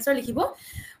টেকনলজি এনচাৰ লিখিব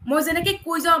মই যেনেকৈ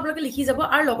কৈ যাওঁ আপোনালোকে লিখি যাব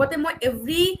আৰু লগতে মই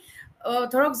এভৰি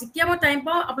ধৰক যেতিয়া মই টাইম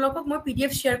পাওঁ আপোনালোকক মই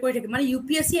PDF শ্বেয়াৰ কৰি থাকিম মানে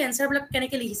UPSC এনচাৰবিলাক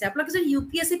কেনেকৈ লিখিছে আপোনালোকে যদি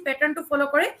UPSC পেটাৰ্ণটো ফ'ল'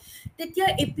 কৰে তেতিয়া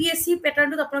APSC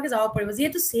পেটাৰ্ণটোত আপোনালোকে যাব পাৰিব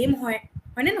যিহেতু ছেইম হয়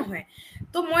হয়নে নহয়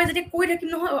তো মই যদি কৈ থাকিম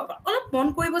নহয় অলপ মন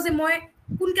কৰিব যে মই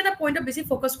কোনকেইটা পইণ্টত বেছি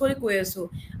ফ'কাছ কৰি কৈ আছোঁ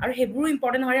আৰু সেইবোৰো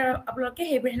ইম্পৰ্টেণ্ট হয় আৰু আপোনালোকে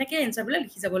সেইবোৰ সেনেকৈ এনচাৰবিলাক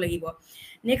লিখি যাব লাগিব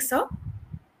নেক্সট চাওক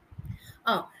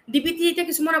ডিপিটি এতিয়া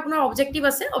কিছুমান আপোনাৰ অবজেক্টিভ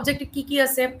আছে অবজেক্টিভ কি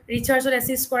আছে ৰিচাৰ্জত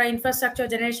এছিষ্ট কৰা infrastructure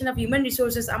generation of human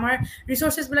resources আমাৰ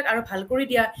ৰিচোৰ্চেছবিলাক আৰু ভাল কৰি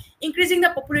দিয়া increasing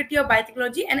the popularity of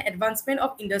biotechnology and advancement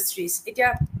of industries এতিয়া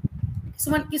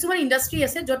কিছুমান ইণ্ডাষ্ট্ৰি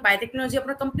আছে য'ত বায়'টেকনলজি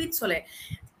আপোনাৰ কমপ্লিট চলে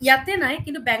ইয়াতে নাই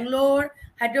কিন্তু বেংগলোৰ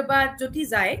হায়দৰাবাদ যদি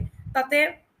যায় তাতে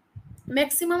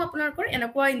মেক্সিমাম আপোনালোকৰ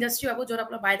এনেকুৱা ইণ্ডাষ্ট্ৰি পাব য'ত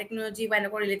আপোনাৰ বায়'টেকনলজি বা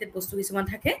এনেকুৱা ৰিলেটেড বস্তু কিছুমান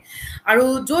থাকে আৰু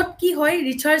য'ত কি হয়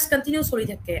ৰিচাৰ্জ কণ্টিনিউ চলি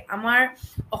থাকে আমাৰ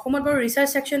অসমত বাৰু ৰিচাৰ্চ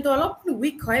ছেকশ্যনটো অলপ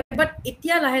উইক হয় বাট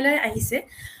এতিয়া লাহে লাহে আহিছে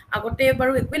আগতে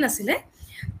বাৰু একোৱে নাছিলে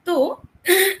তো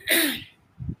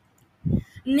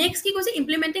নেক্সট কি কৈছে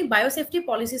ইমপ্লিমেণ্টিং বায়'ছেফটি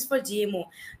পলিচিজ ফৰ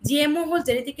জিএমঅ' হ'ল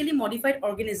জেনেটিকেলি মডিফাইড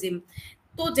অৰ্গেনিজিম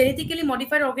তো জেনেটিকেলি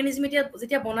মডিফাইড অৰ্গেনিজিম এতিয়া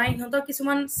যেতিয়া বনাই সিহঁতৰ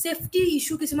কিছুমান ছেফটি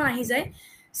ইছ্যু কিছুমান আহি যায়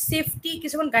ছেফটি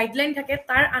কিছুমান গাইডলাইন থাকে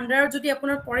তাৰ আণ্ডাৰত যদি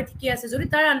আপোনাৰ পৰে ঠিকে আছে যদি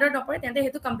তাৰ আণ্ডাৰত নপৰে তেন্তে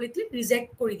সেইটো কমপ্লিটলি ৰিজেক্ট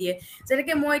কৰি দিয়ে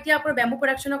যেনেকৈ মই এতিয়া আপোনাৰ বেম্বু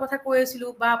প্ৰডাকশ্যনৰ কথা কৈ আছিলোঁ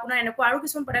বা আপোনাৰ এনেকুৱা আৰু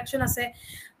কিছুমান প্ৰডাকশ্যন আছে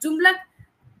যোনবিলাক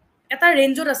এটা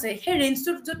ৰেঞ্জত আছে সেই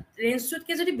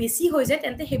ৰেঞ্জটোতকৈ যদি বেছি হৈ যায়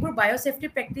তেন্তে সেইবোৰ বায়'ছেফটি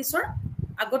প্ৰেক্টিছৰ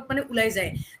আগত মানে ওলাই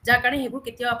যায় যাৰ কাৰণে সেইবোৰ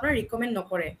কেতিয়াও আপোনাৰ ৰিকমেণ্ড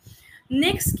নকৰে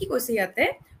নেক্সট কি কৈছে ইয়াতে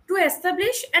to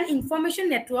establish N information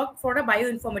network for the বায়'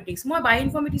 ইনফৰ্মেটিক্স মই বায়'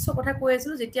 ইনফৰ্মেটিক্সৰ কথা কৈ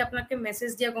আছিলোঁ যেতিয়া আপোনালোকে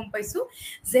মেছেজ দিয়া গম পাইছোঁ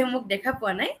যে মোক দেখা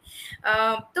পোৱা নাই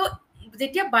তো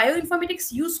যেতিয়া বায়' ইনফৰ্মেটিক্স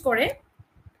ইউজ কৰে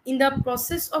in the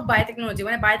process of biotechnology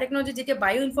মানে বায়'টেকনলজি যেতিয়া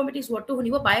বায়' ইনফৰ্মেটিক্স ৱৰ্ডটো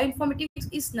শুনিব বায়' informatics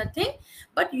is nothing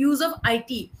but use of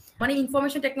IT মানে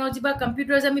ইনফৰ্মেশ্যন টেকনলজি বা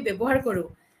কম্পিউটাৰ যে আমি ব্যৱহাৰ কৰোঁ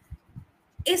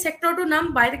এই ছেক্টৰটোৰ নাম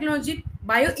বায়'টেকনলজি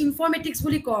বায়' ইনফৰ্মেটিক্স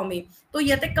বুলি কওঁ আমি তো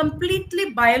ইয়াতে কমপ্লিটলি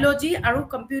বায়'লজি আৰু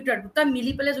কম্পিউটাৰ দুটা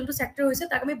মিলি পেলাই যোনটো ছেক্টৰ হৈছে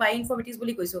তাক আমি বায়' ইনফৰ্মেটিক্স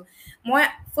বুলি কৈছোঁ মই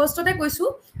ফাৰ্ষ্টতে কৈছোঁ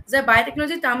যে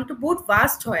বায়'টেকনলজি টাৰ্মটো বহুত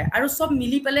ভাষ্ট হয় আৰু চব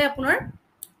মিলি পেলাই আপোনাৰ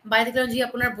বায়'টেকনলজি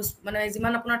আপোনাৰ মানে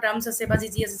যিমান আপোনাৰ টাৰ্মছ আছে বা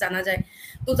যি আছে জানা যায়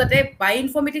তো যাতে বায়'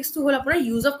 ইনফৰ্মেটিক্সটো হ'ল আপোনাৰ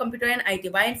use of computer and IT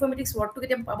বায়' ইনফৰ্মেটিক্স ৱৰ্ডটো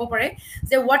কেতিয়া পাব পাৰে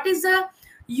যে what is the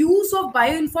use of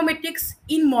bioinformatics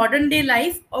in modern day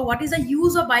life or what is the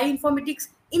use of bioinformatics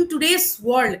in today's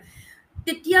world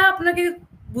তেতিয়া আপোনালোকে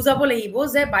বুজাব লাগিব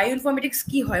যে বায়োইনফৰ্মেটিক্স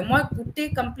কি হয় মই গোটেই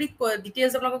কমপ্লিট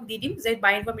ডিটেইলছ আপোনালোকক দি দিম যে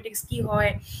বায়োইনফৰ্মেটিক্স কি হয়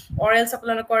অৰেলছ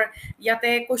আপোনালোকৰ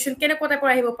ইয়াতে কুৱেশ্যন কেনেকুৱা টাইপৰ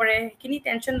আহিব পাৰে সেইখিনি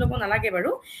টেনশ্যন ল'ব নালাগে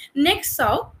বাৰু নেক্সট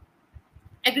চাওক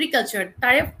এগ্ৰিকালচাৰ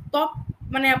তাৰে টপ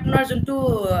মানে আপোনাৰ যোনটো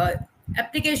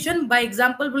এপ্লিকেশ্যন বা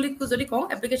এক্সাম্পল বুলি যদি কওঁ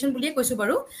এপ্লিকেশ্যন বুলিয়ে কৈছোঁ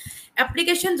বাৰু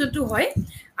এপ্লিকেশ্যন যোনটো হয়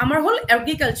আমাৰ হ'ল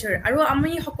এগ্ৰিকালচাৰ আৰু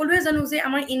আমি সকলোৱে জানো যে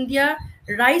আমাৰ ইণ্ডিয়া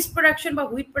ৰাইচ প্ৰডাকশ্যন বা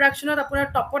হুইট প্ৰডাকশ্যনত আপোনাৰ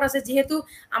টপত আছে যিহেতু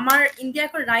আমাৰ ইণ্ডিয়া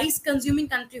এখন ৰাইচ কনজিউমিং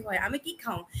কাণ্ট্ৰি হয় আমি কি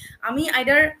খাওঁ আমি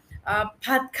আইদাৰ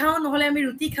ভাত খাওঁ নহ'লে আমি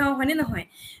ৰুটি খাওঁ হয়নে নহয়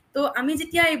তো আমি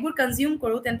যেতিয়া এইবোৰ কনজিউম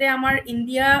কৰোঁ তেন্তে আমাৰ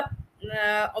ইণ্ডিয়া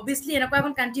অবভিয়াছলি এনেকুৱা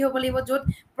এখন কাণ্ট্ৰি হ'ব লাগিব য'ত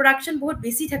প্ৰডাকশ্যন বহুত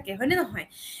বেছি থাকে হয়নে নহয়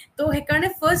তো সেইকাৰণে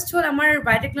ফাৰ্ষ্ট হ'ল আমাৰ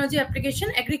বায়'টেকনলজি এপ্লিকেশ্যন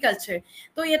এগ্ৰিকালচাৰ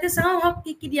তো ইয়াতে চাওঁ হওক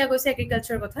কি দিয়া গৈছে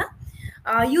এগ্ৰিকালচাৰৰ কথা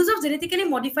use of genetically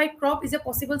modified crop is a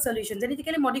possible solution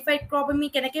genetically modified crop আমি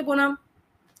কেনেকৈ বনাম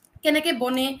কেনেকৈ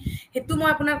বনে সেইটো মই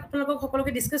আপোনালোকক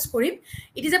সকলোকে ডিছকাছ কৰিম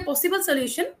it is a possible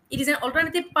solution it is an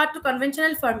alternative part two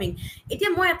conventional farming এতিয়া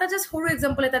মই এটা জাষ্ট সৰু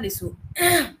এক্সাম্পল এটা দিছোঁ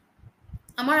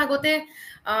আমাৰ আগতে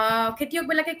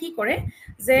খেতিয়কবিলাকে কি কৰে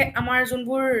যে আমাৰ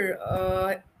যোনবোৰ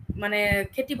মানে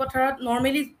খেতি পথাৰত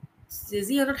নৰ্মেলি যি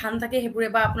সিহঁতৰ ধান থাকে সেইবোৰে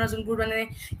বা আপোনাৰ যোনবোৰ মানে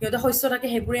সিহঁতৰ শস্য থাকে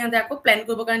সেইবোৰে সিহঁতে আকৌ প্লেন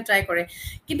কৰিবৰ কাৰণে ট্ৰাই কৰে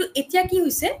কিন্তু এতিয়া কি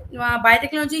হৈছে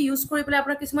বায়'টেকনলজি ইউজ কৰি পেলাই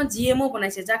আপোনাৰ কিছুমান GMO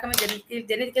বনাইছে যাক আমি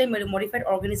জেনেটিকেলি মডিফাইড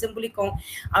অৰ্গেনিজম বুলি কওঁ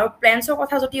আৰু প্লেণ্টছৰ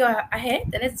কথা যদি আহে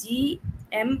তেনে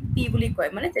GMP বুলি কয়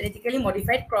মানে জেনেটিকেলি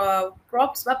মডিফাইড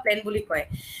ক্ৰপছ বা প্লেণ্ট বুলি কয়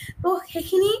তো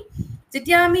সেইখিনি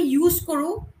যেতিয়া আমি ইউজ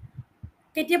কৰোঁ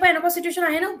কেতিয়াবা এনেকুৱা চিটুৱেশ্যন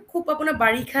আহে ন খুব আপোনাৰ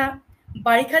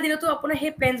বাৰিষা দিনতো আপোনাৰ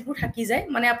সেই প্লেণ্টছবোৰ থাকি যায়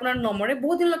মানে আপোনাৰ নমৰে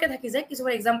বহুত দিনলৈকে থাকি যায়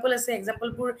কিছুমান এক্সাম্পল আছে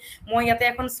এক্সাম্পলবোৰ মই ইয়াতে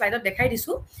এখন শ্লাইডত দেখাই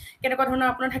দিছোঁ কেনেকুৱা ধৰণৰ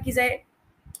আপোনাৰ থাকি যায়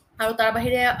আৰু তাৰ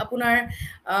বাহিৰে আপোনাৰ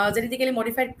জেনেটিকেলি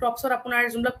মডিফাইড ক্ৰপছত আপোনাৰ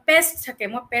যোনবিলাক পেষ্ট থাকে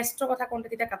মই পেষ্টৰ কথা কওঁতে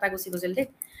তেতিয়া কাটা গুচি গৈছিল দেই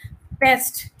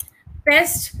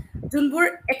পেষ্ট যোনবোৰ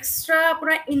এক্সট্ৰা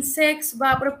আপোনাৰ ইনচেক্টছ বা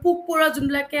আপোনাৰ পোক পৰুৱা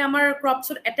যোনবিলাকে আমাৰ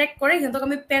ক্ৰপছত এটেক কৰে সিহঁতক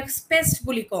আমি পেষ্ট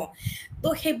বুলি কওঁ তো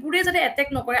সেইবোৰে যাতে এটেক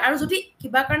নকৰে আৰু যদি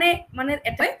কিবা কাৰণে মানে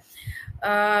এটেক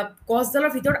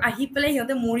গছডালৰ ভিতৰত আহি পেলাই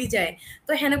সিহঁতে মৰি যায়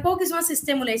তো সেনেকুৱাও কিছুমান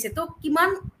ছিষ্টেম ওলাইছে তো কিমান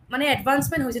মানে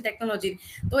এডভান্সমেণ্ট হৈছে টেকনলজিত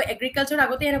তো এগ্ৰিকালচাৰ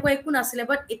আগতে এনেকুৱা একো নাছিলে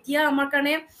বাট এতিয়া আমাৰ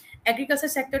কাৰণে এগ্ৰিকালচাৰ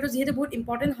ছেক্টৰটো যিহেতু বহুত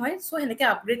ইম্পৰ্টেণ্ট হয় চ' সেনেকৈ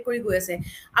আপগ্ৰেড কৰি গৈ আছে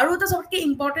আৰু এটা চবতকৈ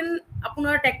ইম্পৰ্টেণ্ট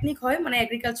আপোনাৰ টেকনিক হয় মানে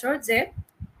এগ্ৰিকালচাৰত যে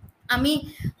আমি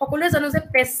সকলোৱে জানো যে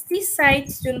পেষ্টিচাইডছ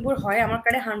যোনবোৰ হয় আমাৰ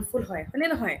কাৰণে হাৰ্মফুল হয় হয়নে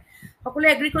নহয় সকলোৱে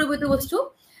এগ্ৰি কৰিব এইটো বস্তু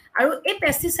আৰু এই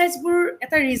পেষ্টিচাইডছবোৰ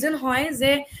এটা ৰিজন হয়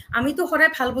যে আমিতো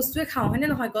সদায় ভাল বস্তুৱে খাওঁ হয়নে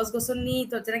নহয় গছ গছনি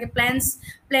যেনেকৈ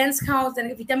প্লেণ্টছ খাওঁ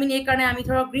যেনেকৈ ভিটামিন এৰ কাৰণে আমি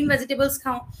ধৰক গ্ৰীণ ভেজিটেবলছ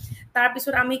খাওঁ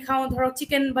তাৰপিছত আমি খাওঁ ধৰক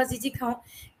চিকেন বা যি খাওঁ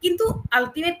কিন্তু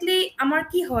আল্টিমেটলি আমাৰ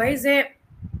কি হয় যে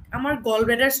আমাৰ গল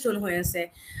ব্লেডাৰ ষ্টোন হৈ আছে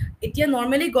এতিয়া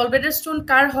নৰ্মেলি গল ব্লেডাৰ ষ্টোন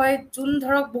কাৰ হয় যোন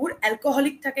ধৰক বহুত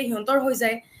এলকহলিক থাকে সিহঁতৰ হৈ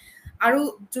যায় আৰু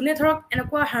যোনে ধৰক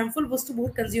এনেকুৱা হাৰ্মফুল বস্তু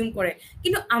বহুত কনজিউম কৰে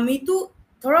কিন্তু আমিতো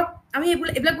ধৰক আমি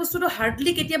এইবিলাক বস্তুটো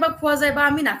হাৰ্ডলি কেতিয়াবা খোৱা যায় বা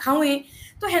আমি নাখাওঁৱেই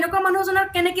তো সেনেকুৱা মানুহজনৰ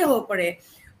কেনেকৈ হ'ব পাৰে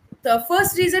the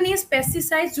first region is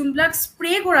pesticide যোনবিলাক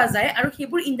স্প্ৰে কৰা যায় আৰু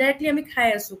সেইবোৰ ইনডাইৰেক্টলি আমি খাই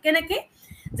আছোঁ কেনেকৈ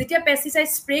যেতিয়া পেষ্টিচাইড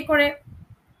স্প্ৰে কৰে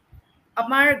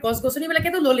আমাৰ গছ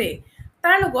গছনিবিলাকেতো ল'লেই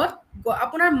তাৰ লগত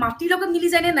আপোনাৰ মাটিৰ লগত মিলি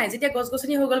যায় নে নাই যেতিয়া গছ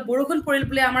গছনি হৈ গ'ল বৰষুণ পৰিল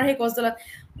বোলে আমাৰ সেই গছডালত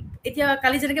এতিয়া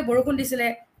কালি যেনেকৈ বৰষুণ দিছিলে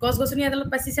গছ গছনি এডালত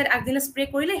পেষ্টিচাইড আগদিনা স্প্ৰে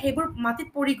কৰিলে সেইবোৰ মাটিত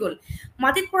পৰি গ'ল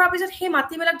মাটিত পৰাৰ পিছত সেই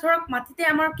মাটিবিলাক ধৰক মাটিতে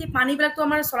আমাৰ কি পানীবিলাকতো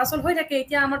আমাৰ চলাচল হৈ থাকে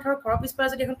এতিয়া আমাৰ ধৰক ঘৰৰ পিছফালে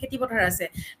যদি এখন খেতি পথাৰ আছে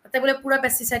তাতে বোলে পুৰা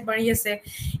পেষ্টিচাইড মাৰি আছে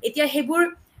এতিয়া সেইবোৰ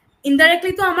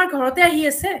ইনডাইৰেক্টলিতো আমাৰ ঘৰতে আহি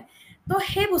আছে তো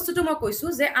সেই বস্তুটো মই কৈছোঁ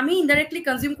যে আমি ইনডাইৰেক্টলি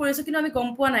কনজিউম কৰিছোঁ কিন্তু আমি গম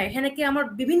পোৱা নাই সেনেকৈ আমাৰ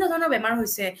বিভিন্ন ধৰণৰ বেমাৰ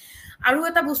হৈছে আৰু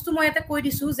এটা বস্তু মই ইয়াতে কৈ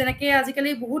দিছোঁ যেনেকৈ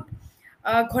আজিকালি বহুত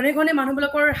ঘনে ঘনে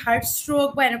মানুহবিলাকৰ হাৰ্ট ষ্ট্ৰক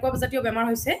বা এনেকুৱা জাতীয় বেমাৰ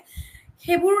হৈছে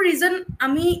সেইবোৰ ৰিজন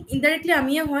আমি ইনডাইৰেক্টলি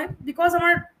আমিয়ে হয় বিকজ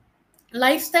আমাৰ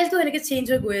লাইফষ্টাইলটো এনেকৈ চেঞ্জ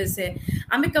হৈ গৈ আছে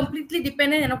আমি কমপ্লিটলি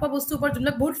ডিপেণ্ডেণ্ট এনেকুৱা বস্তুৰ ওপৰত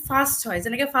যোনবিলাক বহুত ফাষ্ট হয়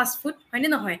যেনেকৈ ফাষ্ট ফুড হয়নে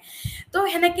নহয় তো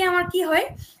সেনেকৈ আমাৰ কি হয়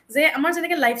যে আমাৰ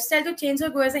যেনেকৈ লাইফষ্টাইলটো চেঞ্জ হৈ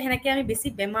গৈ আছে সেনেকৈ আমি বেছি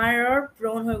বেমাৰৰ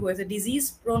প্ৰ'ন হৈ গৈ আছোঁ ডিজিজ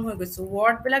প্ৰ'ন হৈ গৈছোঁ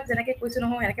ৱৰ্ডবিলাক যেনেকৈ কৈছোঁ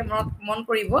নহয় সেনেকৈ মন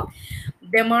কৰিব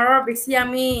বেমাৰৰ বেছি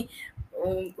আমি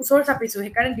ওচৰ চাপিছোঁ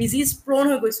সেইকাৰণে ডিজিজ প্ৰ'ন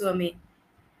হৈ গৈছোঁ আমি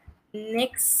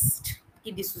নেক্সট কি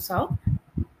দিছোঁ চাওক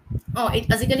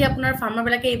আজিকালি আপোনাৰ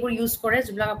ফাৰ্মাৰবিলাকে এইবোৰ ইউজ কৰে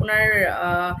যিবিলাক আপোনাৰ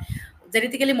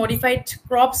জেনেটিকেলি মডিফাইড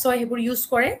ক্ৰপছ হয় সেইবোৰ ইউজ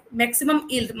কৰে মেক্সিমাম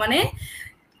ইল্ড মানে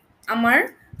আমাৰ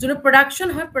যোনটো প্ৰডাকশ্যন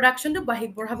হয় প্ৰডাকশ্যনটো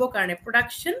বঢ়াবৰ কাৰণে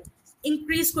প্ৰডাকশ্যন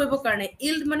ইনক্ৰিজ কৰিবৰ কাৰণে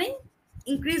ইল্ড মানে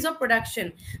increase of production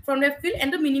from the field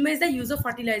and two minimise the use of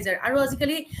fertiliser আৰু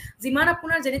আজিকালি যিমান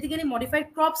আপোনাৰ জেনেটিকেলি মডিফাইড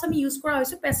ক্ৰপছ আমি ইউজ কৰা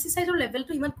হৈছোঁ পেষ্টিচাইডৰ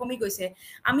লেভেলটো ইমান কমি গৈছে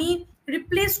আমি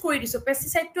ৰিপ্লেচ কৰি দিছোঁ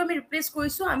পেষ্টিচাইডটো আমি ৰিপ্লেচ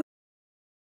কৰিছোঁ আমি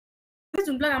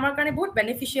যোনবিলাক আমাৰ কাৰণে বহুত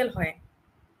বেনিফিচিয়েল হয়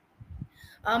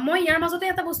মই ইয়াৰ মাজতে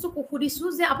এটা বস্তু সুধিছোঁ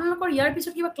যে আপোনালোকৰ ইয়াৰ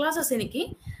পিছত কিবা ক্লাছ আছে নেকি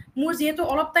মোৰ যিহেতু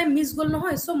অলপ টাইম মিছ গ'ল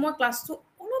নহয় চ' মই ক্লাছটো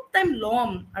অলপ টাইম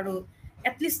ল'ম আৰু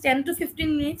এটলিষ্ট 10 to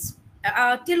 15 মিনিটছ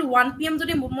টিল 1 PM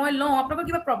যদি মই লওঁ আপোনালোকৰ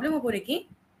কিবা প্ৰব্লেম হ'ব নেকি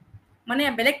মানে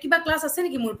বেলেগ কিবা ক্লাছ আছে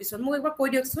নেকি মোৰ পিছত মোক একবাৰ কৈ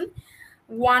দিয়কচোন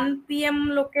 1 PM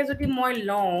লৈকে যদি মই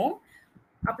লওঁ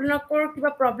আপোনালোকৰ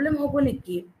কিবা প্ৰব্লেম হ'ব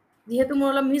নেকি যিহেতু মোৰ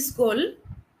অলপ মিছ গ'ল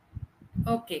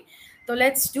অ'কে তো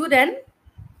লেটছ ডু দেন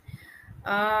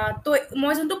তো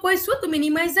মই যোনটো কৈছোঁ two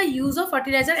minimise the use of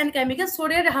fertiliser and chemical so'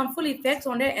 that harmful effects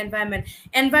on the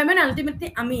environment ultimately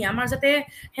আমাৰ যাতে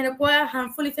সেনেকুৱা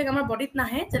হাৰ্মফুল ইফেক্ট আমাৰ বডিত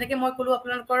নাহে যেনেকৈ মই ক'লোঁ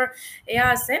আপোনালোকৰ এয়া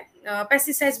আছে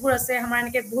পেষ্টিচাইডছবোৰ আছে আমাৰ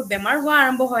এনেকৈ বহুত বেমাৰ হোৱা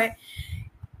আৰম্ভ হয়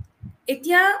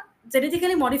এতিয়া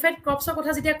জেনেটিকেলি মডিফাইড ক্ৰপছৰ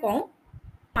কথা যেতিয়া কওঁ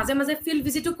মাজে মাজে ফিল্ড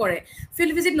ভিজিটো কৰে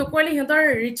ফিল্ড ভিজিট নকৰিলে সিহঁতৰ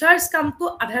ৰিচাৰ্জ কামটো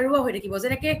আধাৰুৱা হৈ থাকিব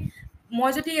যেনেকৈ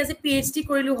মই যদি এজ এ PhD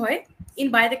কৰিলোঁ হয় ইন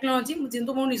বায়'টেকনলজি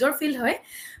যোনটো মোৰ নিজৰ ফিল্ড হয়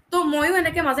তো ময়ো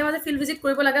এনেকৈ মাজে মাজে ফিল্ড ভিজিট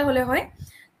কৰিব লগা হ'লে হয়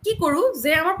কি কৰোঁ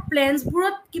যে আমাৰ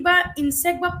প্লেণ্টছবোৰত কিবা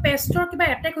ইনচেক্ট বা পেষ্টৰ কিবা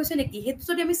এটেক হৈছে নেকি সেইটো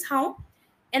যদি আমি চাওঁ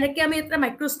এনেকৈ আমি এটা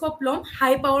মাইক্ৰস্কোপ ল'ম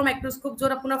হাই পাৱাৰ মাইক্ৰস্কোপ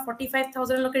য'ত আপোনাৰ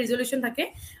 45,000লৈকে ৰিজলিউশ্যন থাকে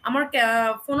আমাৰ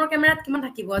ফোনৰ কেমেৰাত কিমান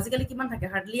থাকিব আজিকালি কিমান থাকে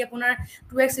হাৰ্ডলি আপোনাৰ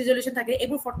 2x ৰিজলিউশ্যন থাকে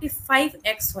এইবোৰ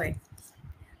 45x হয়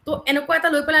তো এনেকুৱা এটা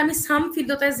লৈ পেলাই আমি চাম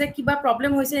ফিল্ডতে যে কিবা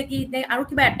প্ৰব্লেম হৈছে নেকি নে আৰু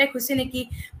কিবা এটেক হৈছে নেকি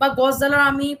বা গছডালৰ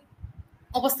আমি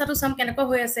অৱস্থাটো চাম কেনেকুৱা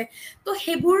হৈ আছে তো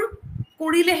সেইবোৰ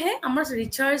কৰিলেহে আমাৰ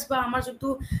ৰিচাৰ্জ বা আমাৰ যোনটো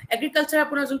এগ্ৰিকালচাৰ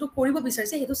আপোনাৰ যোনটো কৰিব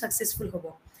বিচাৰিছে সেইটো ছাকচেছফুল হ'ব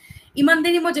ইমান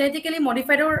দেৰি মই জেনেটিকেলি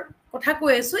মডিফাইডৰ কথা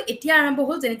কৈ আছোঁ এতিয়া আৰম্ভ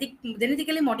হ'ল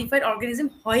জেনেটিকেলি মডিফাইড অৰ্গেনিজম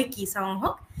হয় কি চাওঁ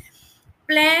আহক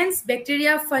plants,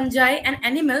 bacteria, fungi, and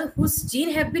animals whose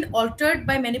genes have been altered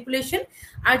by manipulation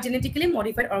are genetically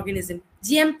modified organisms.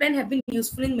 GM plant have been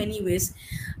useful in many ways.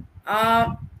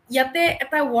 ইয়াতে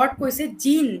এটা ৱৰ্ড কৈছে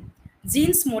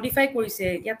জিনছ মডিফাই কৰিছে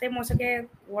ইয়াতে মই চাগে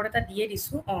ৱৰ্ড এটা দিয়ে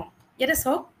দিছোঁ ইয়াতে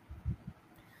চাওক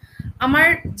আমাৰ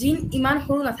জিন ইমান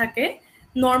সৰু নাথাকে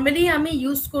নৰ্মেলি আমি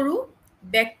ইউজ কৰোঁ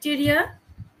বেক্টেৰিয়া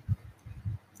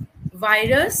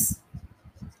ভাইৰাছ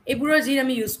এইবোৰৰ জিন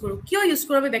আমি ইউজ কৰোঁ কিয় ইউজ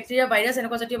কৰোঁ আমি বেক্টেৰিয়া ভাইৰাছ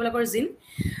এনেকুৱা জাতীয়বিলাকৰ জিন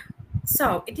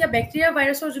চাওক এতিয়া বেক্টেৰিয়া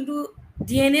ভাইৰাছৰ যোনটো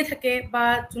DNA থাকে বা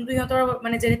যোনটো সিহঁতৰ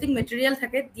মানে জেনেটিক মেটেৰিয়েল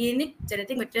থাকে DNA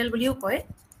জেনেটিক মেটেৰিয়েল বুলিও কয়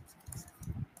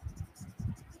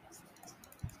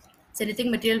জেনেটিক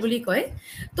মেটেৰিয়েল বুলি কয়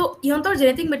তো ইহঁতৰ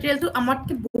জেনেটিক মেটেৰিয়েলটো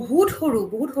আমাতকৈ বহুত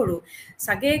সৰু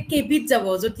চাগে কেবিত যাব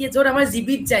য'ত আমাৰ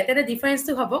জিবিত যায় তেনে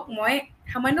ডিফাৰেঞ্চটো ভাবক মই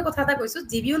সামান্য কথা এটা কৈছো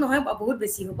জিবিও নহয় বহুত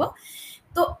বেছি হ'ব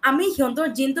তো আমি হিয়ন্তৰ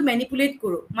জিনটো ম্যানিপুলেট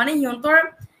কৰো মানে হিয়ন্তৰ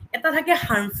এটা থাকে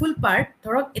হাৰ্মফুল পাৰ্ট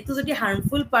ধৰক এটো যদি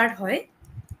হাৰ্মফুল পাৰ্ট হয়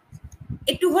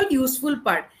এটো হল ইউজফুল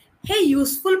পাৰ্ট সেই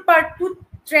ইউজফুল পাৰ্টটো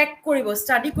ট্ৰেক কৰিব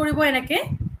ষ্টাডি কৰিব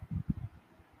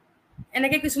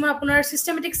এনেকে কিছুমান আপোনাৰ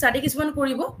সিস্টেমেটিক ষ্টাডি কিছুমান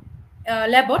কৰিব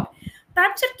ল্যাবত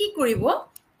তাৰপিছত কি কৰিব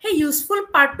সেই ইউজফুল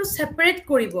পাৰ্টটো সেপাৰেট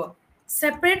কৰিব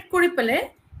সেপাৰেট কৰি পেলে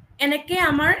এনেকে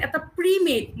আমাৰ এটা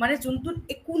প্ৰিমেড মানে যোনটোত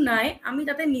একো নাই আমি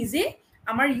তাতে নিজে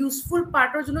আমাৰ ইউজফুল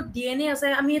পাৰ্টৰ যোনটো ডিএনএ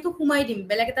আছে আমি এটো সোমাই দিম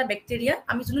বেলেগ এটা ব্যাকটেৰিয়া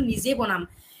আমি যোনটো নিজে বনাম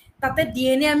তাতে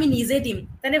ডিএনএ আমি নিজে দিম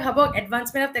তেনে ভাবক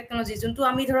এডভান্সমেন্ট অফ টেকনলজি যোনটো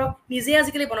আমি ধৰক নিজে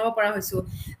আজিকালি বনাব পৰা হৈছো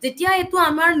যেতিয়া এটো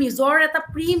আমাৰ নিজৰ এটা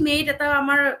প্ৰিমেড এটা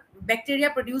আমাৰ ব্যাকটেৰিয়া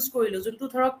প্ৰডিউস কৰিলো যোনটো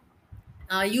ধৰক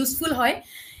ইউজফুল হয়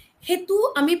হেতু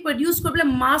আমি প্ৰডিউস কৰিবলে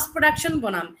মাস প্ৰডাকশন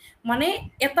বনাম মানে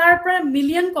এটাৰ পৰা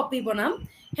মিলিয়ন কপি বনাম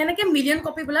হেনেকে মিলিয়ন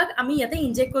কপি বিলাক আমি ইয়াতে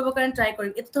ইনজেক্ট কৰিব কাৰণে ট্ৰাই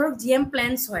কৰিম এটো ধৰক জিএম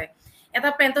প্ল্যান্টস হয় এটা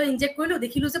প্ল্যান্টত ইনজেক্ট কৰিলো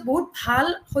দেখিলো যে বহুত ভাল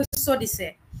শস্য দিছে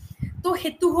তো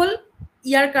হেতু হল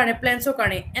ইয়াৰ কাৰণে প্ল্যান্টসৰ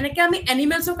কাৰণে এনেকে আমি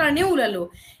এনিমেলছৰ কাৰণেও উলালো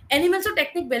এনিমেলছৰ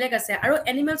টেকনিক বেলেগ আছে আৰু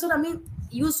এনিমেলছত আমি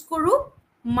ইউজ কৰো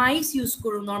মাইস ইউজ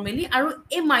কৰো নৰমালি আৰু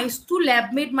এই মাইসটো ল্যাব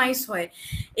মেড মাইস হয়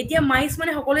এতিয়া মাইস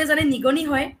মানে সকলোৱে জানে নিগনি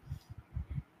হয়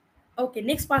ওকে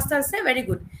নেক্সট পাঁচটা আছে ভেৰি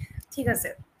গুড ঠিক আছে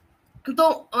তো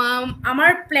আমাৰ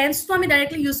প্ল্যান্টসটো আমি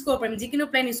ডাইৰেক্টলি ইউজ কৰিব পাৰিম যিকিনো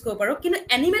প্ল্যান ইউজ কৰিব পাৰো কিন্তু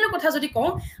এনিমেলৰ কথা যদি কওঁ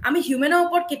আমি হিউম্যানৰ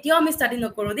ওপৰত কেতিয়াও আমি ষ্টাডি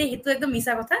নকৰো দেই হেতু একদম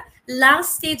মিছা কথা লাষ্ট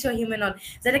ষ্টেজ হয় হিউম্যানত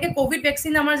যেনেকে কোভিড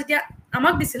ভ্যাকচিন আমাৰ যেতিয়া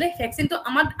আমাক দিছিলে ভ্যাকচিনটো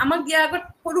আমাক দিয়া আগত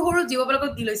সৰু সৰু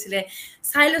জীৱবিলাকক দি লৈছিলে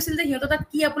চাই লৈছিল যে হিয়ত তাত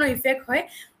কি আপোনাৰ ইফেক্ট হয়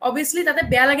অবভিয়াসলি তাতে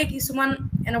বেয়া লাগে কিছুমান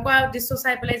এনেকুৱা দৃশ্য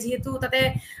চাই পেলাই যেহেতু তাতে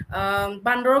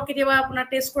বান্দৰক কেতিয়াবা আপোনাৰ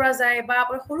টেষ্ট কৰা যায় বা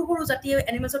আপোনাৰ সৰু সৰু জাতীয়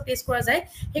এনিমেলছক টেষ্ট কৰা যায়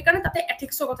সেইকাৰণে তাতে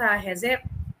এথিক্সৰ কথা আহে যে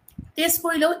টেষ্ট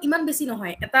কৰিলেও ইমান বেছি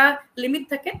নহয় এটা লিমিট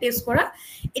থাকে টেষ্ট কৰা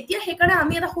এতিয়া হেকাৰণে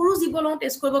আমি এটা সৰু জীৱ লওঁ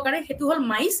টেষ্ট কৰিব কাৰণে হেতু হল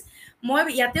মাইস মই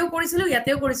ইয়াতেও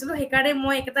কৰিছিলো হেকাৰণে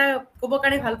মই একটা ক'ব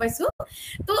কাৰণে ভাল পাইছো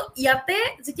তো ইয়াতে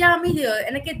যেতিয়া আমি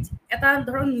এনেকে এটা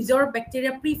ধৰক নিজৰ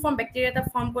ব্যাকটেৰিয়া প্ৰিফৰ্ম ব্যাকটেৰিয়া এটা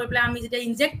ফৰ্ম কৰি পেলাই আমি যেতিয়া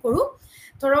ইনজেক্ট কৰো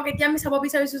ধৰক এতিয়া আমি চাব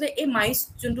বিচাৰিছো যে এই মাইস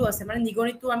যোনটো আছে মানে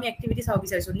নিগনিটো আমি এক্টিভিটি চাব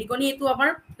বিচাৰিছো নিগনি এটো আমাৰ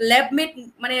ল্যাব মেড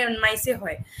মানে মাইসে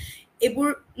হয় এবোৰ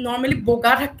নৰমালি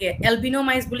বগা থাকে এলবিনো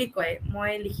মাইস বুলি কয়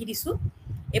মই লিখি দিছো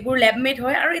এবোৰ ল্যাব মেড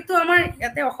হয় আৰু এটো আমাৰ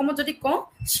ইয়াতে অসমত যদি কওঁ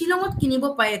শিলঙত কিনিব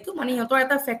পায় এটো মানে হিয়তৰ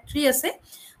এটা ফ্যাক্টৰি আছে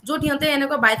য'ত হিয়তে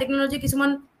এনেকুৱা বায়োটেকনলজি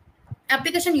কিছুমান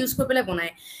এপ্লিকেশন ইউজ কৰি পেলাই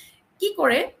বনায় কি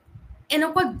কৰে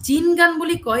এনেকুৱা জিন গান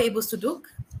বুলি কয় এই বস্তুটোক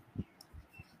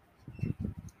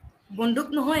বন্দুক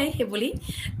নহয় হে বুলি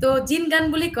তো জিন গান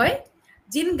বুলি কয়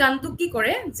জিন গানটো কি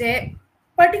কৰে যে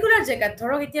পাৰ্টিকুলাৰ জায়গা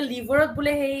ধৰক এতিয়া লিভাৰত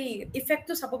বলে সেই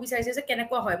ইফেক্টটো চাব বিচাৰিছে যে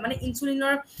কেনেকুৱা হয় মানে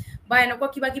ইনসুলিনৰ বা এনেকুৱা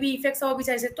কিবা কিবি ইফেক্ট চাব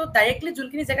বিচাৰিছে তো ডাইৰেক্টলি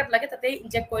যোনখিনি জায়গাত লাগে তাতে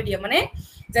ইনজেক্ট কৰি দিয়ে মানে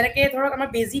যেনেকে ধৰক আমাৰ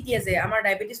বেজি দিয়ে যে আমাৰ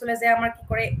ডায়াবেটিস হলে যে আমাৰ কি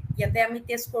কৰে ইয়াতে আমি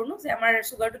টেষ্ট কৰনো যে আমাৰ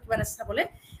সুগাৰটো কিমান আছে চাবলে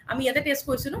আমি ইয়াতে টেষ্ট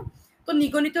কৰিছো ন তো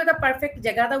নিগনিটো এটা পাৰফেক্ট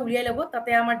জায়গা এটা উলিয়াই লব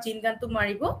তাতে আমাৰ জিন গানটো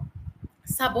মাৰিব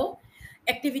চাব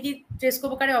এক্টিভিটি টেষ্ট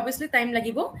কৰিব কাৰণে অবভিয়াসলি টাইম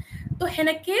লাগিব তো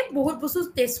হেনেকে বহুত বস্তু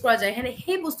টেষ্ট কৰা যায় হেনে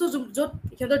সেই বস্তু য'ত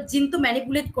হিয়তৰ জিনটো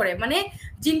ম্যানিপুলেট কৰে মানে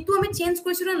জিনটো আমি চেঞ্জ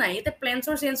কৰিছো না নাই এটা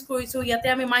প্ল্যান্টছৰ চেঞ্জ কৰিছো ইয়াতে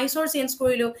আমি মাইসৰ চেঞ্জ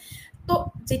কৰিলো তো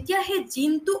যেতিয়া সেই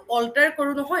জিনটো অল্টাৰ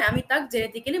কৰো নহয় আমি তাক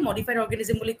জেনেটিক্যালি মডিফাইড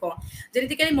অৰ্গানিজম বুলি কওঁ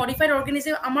জেনেটিক্যালি মডিফাইড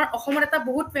অৰ্গানিজম আমাৰ অসমত এটা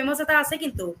বহুত ফেমাস এটা আছে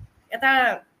কিন্তু এটা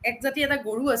একজাতি এটা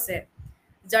গৰু আছে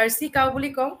জাৰ্সি কাউ বুলি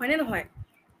কওঁ হয়নে নহয়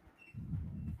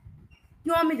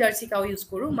কিয় আমি জাৰ্সি কাউ ইউজ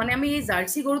কৰো মানে আমি এই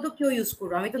জাৰ্সি গৰুটো কিয় ইউজ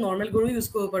কৰো আমি তো নৰমাল গৰু ইউজ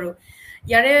কৰিব পাৰো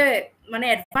ইয়াৰে মানে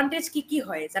এডভান্টেজ কি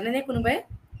হয় জানেনে কোনোবাই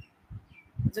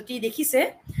যদি দেখিছে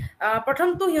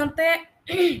প্ৰথমটো হিয়তে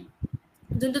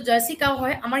যোনটো জাৰ্সি কাউ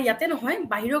হয় আমাৰ ইয়াতে নহয়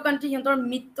বাহিৰৰ কান্ট্ৰি হিয়তৰ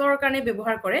মিটৰ কাৰণে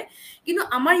ব্যৱহাৰ কৰে কিন্তু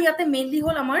আমাৰ ইয়াতে মেইনলি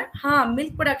হল আমাৰ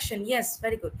milk production yes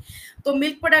very good তো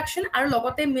মিল্ক প্ৰডাকশন আৰু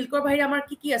লগতে মিল্কৰ বাহিৰে আমাৰ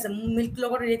কি আছে মিল্ক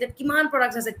লগত ৰিলেটেড কিমান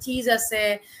প্ৰডাক্টস আছে চীজ আছে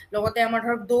লগতে আমাৰ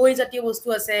ধৰক দৈ জাতীয় বস্তু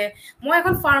আছে মই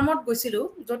এখন ফাৰ্মত গৈছিলো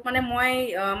য'ত মানে মই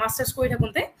মাস্টাৰ্স কৰি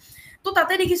থাকোতে তো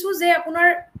তাতে দেখিছো যে আপোনাৰ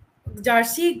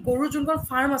জাৰ্সি গৰু যোনখন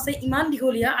ফাৰ্ম আছে ইমান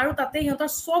দীঘলীয়া আৰু তাতে হিয়তৰ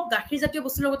সব গাখীৰ জাতীয়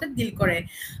বস্তুৰ লগতে ডিল কৰে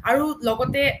আৰু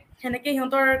লগতে হেনেকে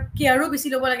হিয়তৰ কেয়াৰো বেছি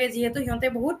ল'ব লাগে যেহেতু হিয়তে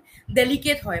বহুত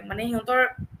ডেলিকেট হয় মানে হিয়তৰ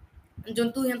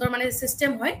যোনটো হিয়তৰ মানে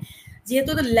সিস্টেম হয়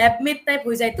যেহেতু ল্যাব মেড টাইপ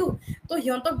হৈ যায় তো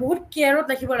হিয়তক বহুত কেয়াৰত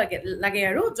ৰাখিব লাগে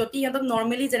আৰু যদি হিয়তক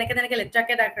নৰমালি যেনেকে তেনেকে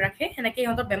লেট্ৰাকে ৰাখে হেনেকে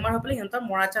হিয়তৰ বেমাৰ হ'বলৈ হিয়তৰ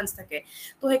মৰা চান্স থাকে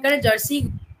তো সেইকাৰণে জাৰ্সি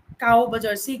কাউ বা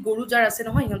জাৰ্সি গৰু যাৰ আছে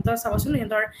নহয় হিয়তৰ চাবচোন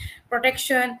হিয়তৰ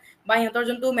প্ৰটেকশন বা হিয়তৰ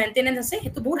যোনটো মেইনটেনেন্স আছে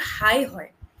হেতু বহুত হাই হয়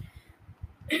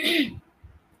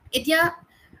এতিয়া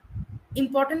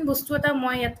ইম্পৰ্টেন্ট বস্তু এটা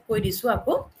মই ইয়াত কৈ দিছো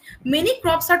আকৌ মেনি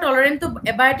ক্ৰপস আৰ টলাৰেন্ট টু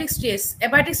এবায়োটিক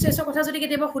ষ্ট্ৰেছৰ কথা যদি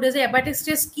কেতিয়াবা সুধে যে এবায়োটিক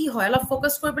ষ্ট্ৰেছ কি হয় অলপ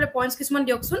ফোকাস কৰি পেলাই পইণ্টস কিছুমান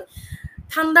দিয়কচোন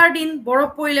ঠাণ্ডাৰ দিন বৰফ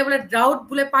পৰিলে বোলে ড্ৰাউট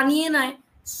বোলে পানীয়ে নাই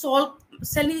সল্ট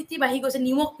সেলিনিটি বাঢ়ি গৈছে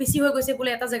নিমখ বেছি হৈ গৈছে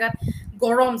বোলে এটা জায়গাত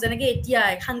গৰম যেনেকৈ এতিয়া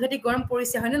সাংঘাতিক গৰম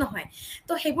পৰিছে হয়নে নহয়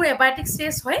তো সেইবোৰ এবায়টিক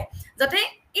ষ্ট্ৰেছ হয় যাতে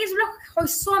এই যিবিলাক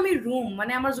শস্য আমি ৰুম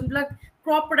মানে আমাৰ যোনবিলাক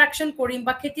ক্ৰপ প্ৰডাকশ্যন কৰিম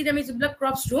বা খেতিত আমি যোনবিলাক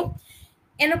ক্ৰপছ ৰুম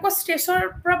এনেকুৱা ষ্ট্ৰেছৰ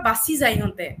পৰা বাচি যায়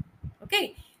সিহঁতে অ'কে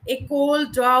এই কোল্ড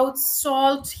ড্ৰাউট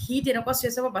সল্ট হিট এনেকুৱা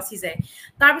ষ্ট্ৰেছৰ পৰা বাচি যায়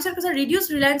তাৰপিছত কৈছে reduce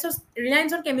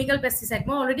Reliance on chemical pesticide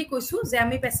মই অলৰেডি কৈছোঁ যে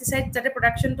আমি পেষ্টিচাইড যাতে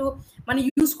প্ৰডাকশ্যনটো মানে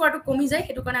ইউজ কৰাটো কমি যায়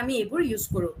সেইটো কাৰণে আমি এইবোৰ ইউজ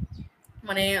কৰোঁ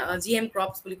মানে GM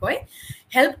crops বুলি কয়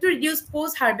help to reduce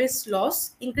post harvest loss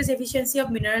increase efficiency of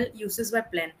mineral uses by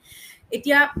plant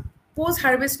এতিয়া post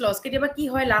harvest loss কেতিয়াবা কি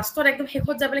হয় লাষ্টত একদম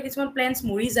শেষত যাবলৈ কিছুমান প্লেন্টস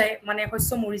মৰি যায় মানে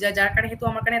শস্য মৰি যায় যাৰ কাৰণে হেতু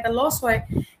আমাৰ কাৰণে এটা লছ হয়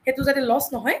হেতু যাতে লছ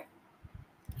নহয়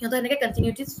সিহঁতৰ এনেকৈ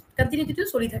কণ্টিনিউটিটো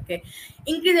চলি থাকে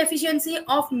increase efficiency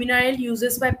of mineral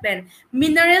uses by plant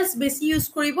minerals বেছি ইউজ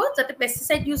কৰিব যাতে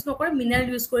পেষ্টিচাইড ইউজ নকৰে মিনাৰেল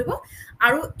ইউজ কৰিব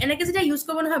আৰু এনেকৈ যেতিয়া ইউজ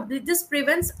কৰিব নহয় দিছ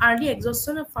প্ৰিভেণ্টছ আৰ্লি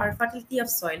এক্সজশ্যন অফ ফাৰ্টিলিটি অফ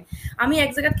চইল আমি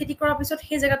এক জেগাত খেতি কৰাৰ পিছত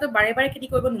সেই জেগাটো বাৰে বাৰে খেতি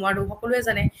কৰিব নোৱাৰোঁ সকলোৱে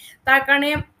জানে তাৰ কাৰণে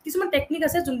কিছুমান টেকনিক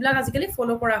আছে যোনবিলাক আজিকালি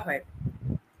ফ'ল' কৰা হয়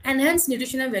enhance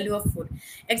nutritional value of food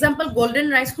example golden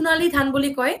rice সোণালী ধান বুলি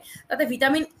কয় তাতে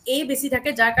ভিটামিন A বেছি থাকে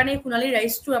যাৰ কাৰণে সোণালী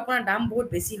ৰাইচটো আপোনাৰ দাম বহুত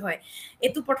বেছি হয়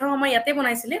এটো প্ৰথম আমাৰ ইয়াতে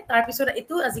বনাইছিলে তাৰ পিছত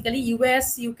এটো আজিকালি US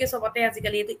UK সবতে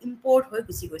আজিকালি এটো ইম্পৰ্ট হৈ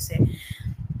গুছি গৈছে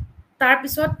তাৰ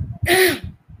পিছত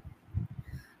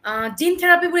জিন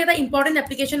থেৰাপি বুলি এটা ইম্পৰ্টেন্ট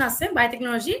এপ্লিকেশন আছে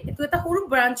বায়োটেকনলজি এটো এটা সৰু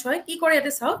ব্ৰাঞ্চ হয় কি কৰে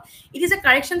ইয়াতে চাওক it is a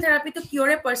correction therapy two কিউৰ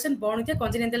A person born with a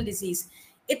কনজেনিটেল disease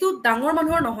এটো ডাঙৰ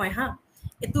মানুহৰ নহয় হা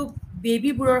এটো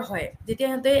বেবিবোৰৰ হয় যেতিয়া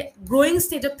সিহঁতে গ্ৰোইং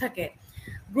ষ্টেজত থাকে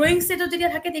গ্ৰোইং ষ্টেজত যেতিয়া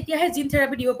থাকে তেতিয়াহে জিন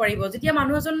থেৰাপি দিব পাৰিব যেতিয়া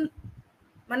মানুহ এজন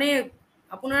মানে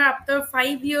আপোনাৰ আফটাৰ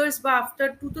 5 ইয়াৰ্স বা আফটাৰ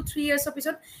 2 to 3 ইয়াৰ্সৰ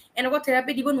পিছত এনেকুৱা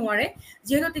থেৰাপি দিব নোৱাৰে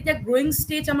যেহেতু তেতিয়া গ্ৰোইং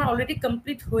ষ্টেজ আমাৰ অলৰেডি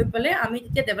কমপ্লিট হৈ পলে আমি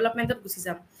তেতিয়া ডেভেলপমেন্টত গুছি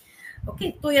যাম Okay,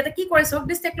 so here the key course of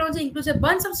this technology includes a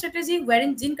bunch of strategy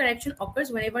wherein gene correction occurs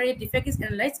whenever a defect is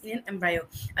analyzed in an embryo.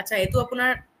 আচ্ছা এটো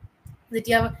আপোনাৰ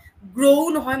যেতিয়া গ্ৰো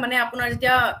নহয় মানে আপোনাৰ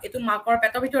যেতিয়া এটো মাকৰ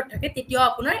পেটৰ ভিতৰত থাকে তেতিয়া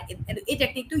আপোনাৰ এই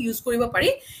টেকনিকটো ইউজ কৰিব পাৰি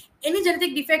any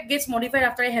genetic defect gets modified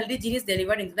after a healthy gene is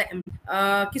delivered into the embryo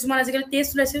কিছুমান আজিকালি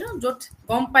টেষ্ট লৈছে ন যত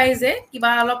গম পাই যে কিবা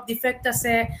অলপ ডিফেক্ট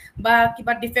আছে বা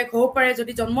কিবা ডিফেক্ট হ'ব পাৰে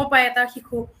যদি জন্ম পায় এটা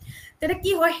শিশু তেনে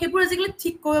কি হয় হেবোৰ আজিকালি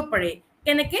ঠিক কৰিব পাৰে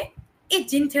কেনেকে এই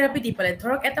জিন থেৰাপি দি পালে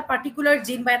ধৰক এটা পাৰ্টিকুলাৰ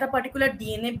জিন বা এটা পাৰ্টিকুলাৰ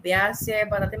DNA বেয়া আছে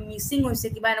বা তাতে মিসিং হৈছে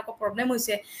কিবা এনেকুৱা প্ৰবলেম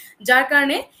হৈছে যাৰ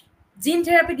কাৰণে জিন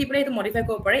থেৰাপি দি পেলাই এটো মডিফাই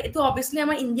কৰিব পাৰে এটো অবভিয়াসলি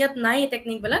আমাৰ ইন্ডিয়াত নাই এই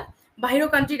টেকনিক বলা বাহিৰৰ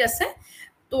কান্ট্ৰিত আছে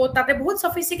তো তাতে বহুত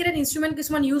সফিস্টিকেটেড ইনস্ট্ৰুমেন্ট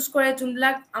কিছুমান ইউজ কৰে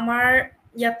যোনবিলাক আমাৰ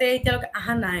ইয়াতে এতিয়ালৈকে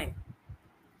আহা নাই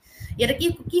Yet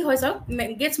কি হয় সব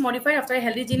gets modified after a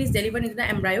healthy gene is delivered into the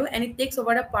embryo and it takes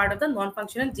over a part of the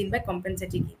non-functional gene by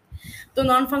compensating it. তো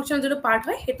non-functional যেটো part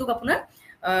হয় হেতুক আপোনাৰ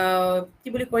কি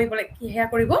বুলি কৰিব কি হেয়া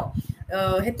কৰিব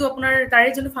হেতু আপোনাৰ তাৰে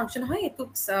যেটো ফাংশন হয় হেতু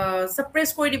সাপ্ৰেস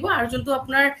কৰি দিব আৰু যেটো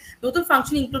আপোনাৰ নতুন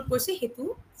ফাংশন ইনক্লুড কৰিছে হেতু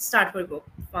স্টাৰ্ট কৰিব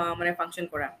মানে ফাংশন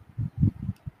কৰা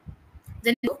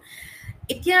যেটো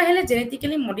এতিয়া হেলে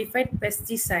জেনেটিক্যালি মডিফাইড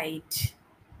পেস্টিসাইড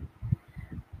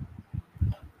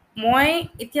মই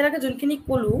এতিয়ালৈকে যোনখিনি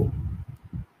কলো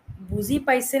বুজি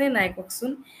পাইছে নে নাই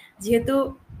ককচোন যেহেতু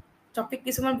টপিক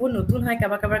কিছুমান বহুত নতুন হয়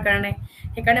কাবাৰ কাৰণে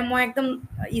সেইকাৰণে মই একদম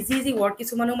ইজি ওয়াৰ্ড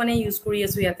কিছুমানো মানে ইউজ কৰি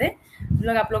আছো ইয়াতে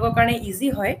যোনক আপোনালোকৰ কাৰণে ইজি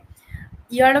হয়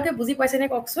ইয়াৰলৈকে বুজি পাইছে নে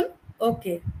ককচোন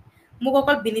ওকে মোক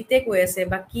অকল বিনিতে কৈ আছে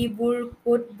বাকিবোৰ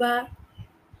কোড বা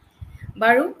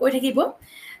বাৰু কৈ থাকিব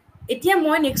এতিয়া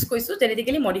মই নেক্সট কৈছো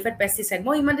জেনেটিক্যালি মডিফাইড পেস্টিসাইড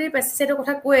মই ইমান দেৰি পেস্টিসাইডৰ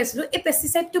কথা কৈ আছিলো এই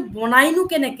পেস্টিসাইডটো বনাইনো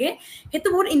কেনেকে হেতু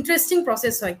বহুত ইন্টাৰেষ্টিং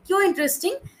প্ৰসেস হয় কিয়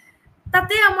ইন্টাৰেষ্টিং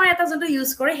তাতে আমাৰ এটা যেটো ইউজ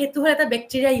কৰে হেতু হয় এটা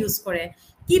ব্যাকটেৰিয়া ইউজ কৰে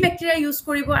কি ব্যাকটেৰিয়া ইউজ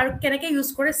কৰিব আৰু কেনেকে ইউজ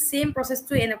কৰে সেম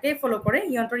প্ৰসেসটো এনেকে ফলো কৰে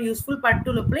ইহঁতৰ ইউজফুল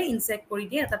পাৰ্টটো লপলে ইনসেক্ট কৰি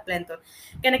দিয়ে এটা প্ল্যান্টত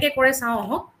কেনেকে কৰে চাও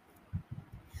হক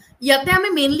ইয়াতে আমি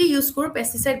মেইনলি ইউজ কৰো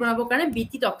পেস্টিসাইড বনাবৰ কাৰণে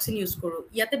বিটি টক্সিন ইউজ কৰো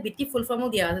ইয়াতে বিটি ফুল ফৰ্মও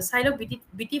দিয়া আছে চাইলক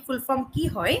বিটি ফুল ফৰ্ম কি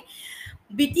হয়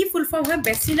বিটি ফুল ফৰ্ম হয়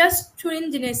বেচিলাস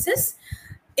থুৰিনজেনেসিস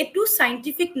এটো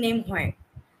সাইন্টিফিক নেম হয়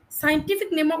সাইন্টিফিক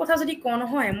নেমৰ কথা যদি কোন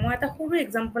হয় মই এটা সৰু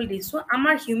এক্সাম্পল দিছো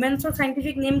আমাৰ হিউম্যানছৰ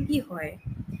সাইন্টিফিক নেম কি হয়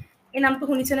এই নামটো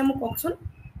শুনিছেনে মোক কওকচোন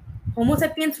হোমো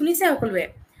সেপিয়েন্স শুনিছে সকলোৱে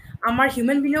আমাৰ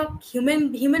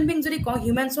হিউম্যান বিং যদি কওঁ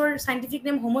হিউম্যানছৰ সাইন্টিফিক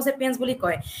নেম হোমো সেপিয়েন্স বুলি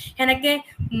কয় হেনেকে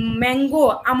ম্যাঙ্গো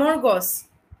আমৰ গছ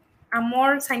আমৰ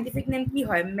সাইন্টিফিক নেম কি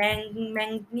হয়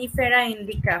ম্যাগনিফেৰা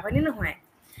ইন্ডিকা হয় নে নহয়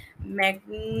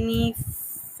ম্যাগনিফেৰা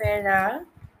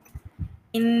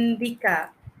ইন্ডিকা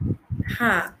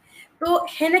হা তো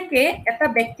হেনেকে এটা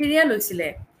ব্যাকটেৰিয়া লৈছিলে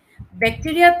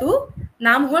ব্যাকটেৰিয়াটো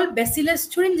নাম হল বেচিলাস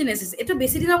থুৰিনজেনেসিস এটো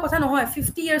বেছি দিনৰ কথা নহয়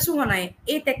 50 ইয়াৰ্সও হোৱা নাই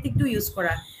এই টেকনিকটো ইউজ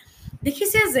কৰা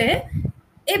দেখিছে যে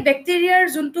এই ব্যাকটেৰিয়াৰ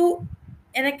যোনটো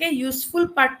এনেকে ইউজফুল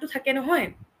পাৰ্টটো থাকে নহয়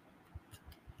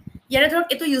ইয়াৰে ধৰক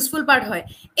এইটো ইউজফুল পাৰ্ট হয়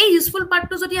এই ইউজফুল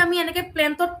পাৰ্টটো যদি আমি এনেকে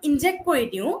প্লেণ্টত ইনজেক্ট কৰি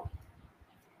দিওঁ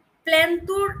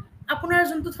প্লেণ্টটোৰ আপোনাৰ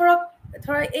যোনটো ধৰক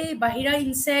এই বাহিৰা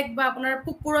ইনসেক্ট বা আপোনাৰ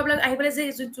পোক পৰুৱাবিলাক আহি পেলাই যে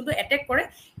যোনটো এটেক কৰে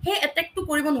সেই এটেকটো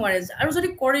কৰিব নোৱাৰে আৰু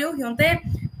যদি কৰেও সিহঁতে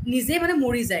নিজে মানে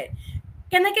মৰি যায়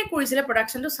কেনেকে কৰিছিলে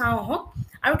প্ৰডাকশনটো চাওঁ আহক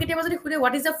আৰু কেতিয়াবা যদি সুধে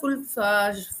what is the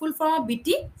full form of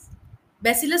বিটি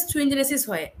বেচিলাছ থুইনজেনেচিছ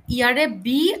হয় ইয়াৰে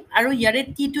বি আৰু ইয়াৰে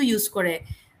টি টো ইউজ কৰে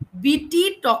বিটি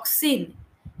toxin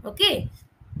okay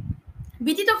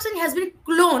BT toxin has been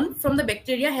cloned from the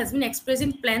bacteria has been expressed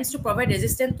in plants to provide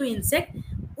resistance to insect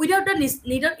without the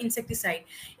need of insecticide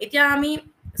এতিয়া আমি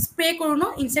স্প্ৰে কৰো ন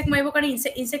ইনসেক্ট মাৰিবৰ কাৰণে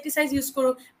ইনসেক্টিসাইড ইউজ কৰো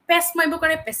paste মাৰিবৰ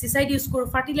কাৰণে পেষ্টিসাইড ইউজ কৰো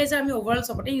fertiliser আমি ওভাৰঅল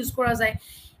সবতে ইউজ কৰা যায়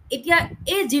এতিয়া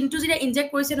এই জিনটো যেতিয়া ইনজেক্ট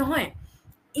কৰিছে নহয়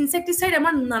ইনসেক্টিসাইড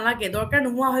আমাৰ নালাগে দৰকাৰ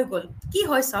নোহোৱা হৈ গল কি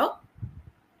হয় চাওক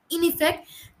in effect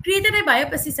created a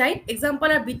biopesticide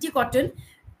example are BT cotton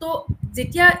তো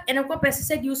যেতিয়া এনেকুৱা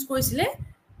পেষ্টিসাইড ইউজ কৰিছিলে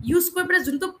ইউজ কৰি পেলাই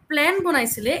যোনটো প্ল্যান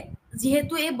বনাইছিলে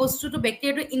যেহেতু এই বস্তুটো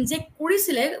ব্যাকটেৰিয়াটো ইনজেক্ট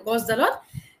কৰিছিলে গছডালত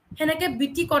হেনেকে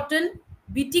BT cotton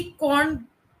BT corn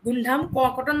গুন্ধাম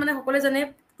cotton মানে সকলে জানে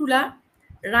তুলা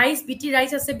রাইস BT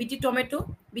রাইস আছে BT tomato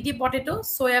BT potato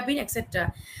soybean এটসেট্ৰা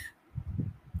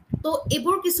তো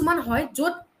এবোৰ কিছুমান হয়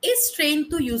যত এই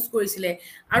স্ট্ৰেইনটো ইউজ কৰিছিলে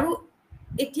আৰু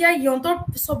এতিয়া ইহঁতৰ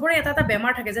সবৰে এটা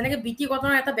বেমাৰ থাকে যেনেকে BT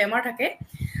কটনৰ এটা বেমাৰ থাকে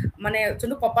মানে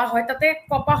যোনটো কপা হয় তাতে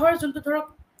কপাহৰ যোনটো ধৰক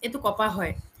এটো কপা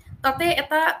হয় তাতে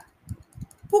এটা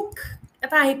পুক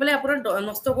এটা আহি পেলাই আপোনাৰ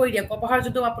নষ্ট কৰি দিয়ে কপাহৰ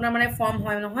যোনটো আপোনাৰ মানে ফৰ্ম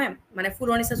হয় নহয় মানে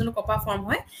ফুলৰ নিচিনা যোনটো কপা ফৰ্ম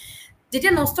হয়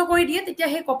যেতিয়া নষ্ট কৰি দিয়ে তেতিয়া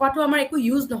সেই কপাটো আমাৰ একো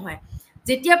ইউজ নহয়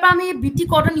যেতিয়া পা আমি BT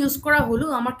কটন ইউজ কৰা হলো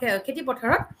আমাৰ খেতি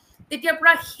পথাৰত তেতিয়া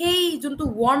পুৰা সেই যোনটো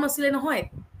ওয়াৰ্ম আছিল নহয়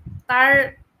তাৰ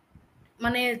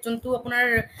মানে যোনটো আপোনাৰ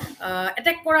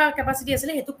এটেক কৰা ক্যাপাসিটি আছিল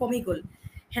হেতু কমি গল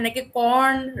হেনেকে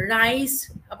কৰ্ন ৰাইস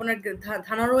আপোনাৰ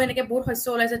ধানৰো এনেকে বহুত শস্য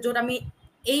ওলাইছে যত আমি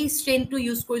এই স্ট্ৰেইনটো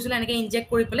ইউজ কৰিছিল এনেকে ইনজেক্ট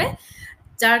কৰি পেলে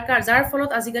যাৰ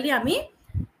ফলত আজিকালি আমি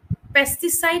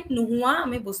পেষ্টিসাইড নোহোৱা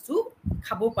আমি বস্তু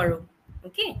খাব পাৰো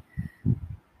ওকে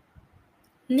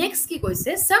next কি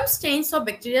কৈছে some strains of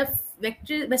bacteria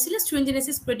Bacillus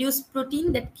thuringiensis produce protein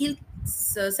that kill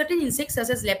certain insects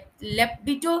such as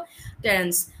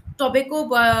lepidopterans tobacco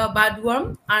budworm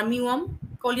armyworm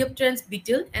coleopterans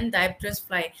beetle and diopterans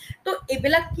fly তো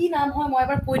এবিলাক কি নাম হয় মই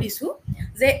এবাৰ কৈ দিছো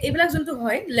যে এবিলাক যোনটো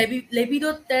হয়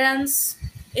lepidopterans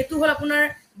এটো হল আপোনাৰ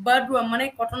budworm মানে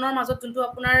কটনৰ মাজত যোনটো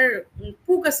আপোনাৰ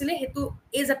পোক আছিল হেতু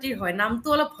এই জাতিৰ হয় নামটো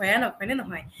অলপ ভয়ানক হয়নে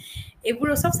নহয় এবোৰ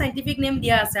সব সাইন্টিফিক নেম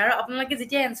দিয়া আছে আৰু আপোনালোকে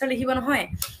যেতিয়া এনসাৰ লিখিব নহয়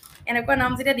এনেকুৱা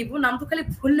নাম যেতিয়া দিব নামটো খালি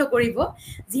ভুল নকৰিব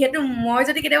যেহেতু মই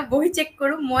যদি কেতিয়াবা বহি চেক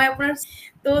কৰো মই আপোনাৰ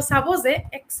তো চাব যে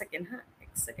এক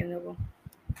সেকেন্ড ৰব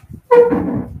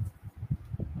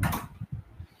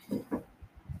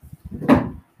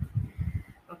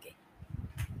ওকে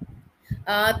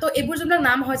তো এবোৰ যোনবিলাক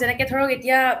নাম হয় যেনেকে ধৰক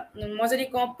এতিয়া মই যদি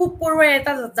কওঁ পোক পৰুৱাৰ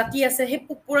এটা জাতি আছে সেই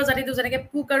পোক পৰুৱাৰ জাতিটো যেনেকে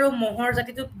পোক আৰু মহৰ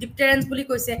জাতিটো ডিপটেৰেন্স বুলি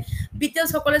কৈছে বিটেল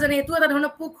সকলে জানে এটো এটা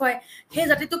ধৰণৰ পোক হয় সেই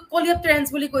জাতিটো কলিঅপটেৰেন্স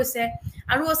বুলি কৈছে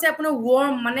আৰু আছে আপোনাৰ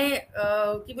ওয়ার্ম মানে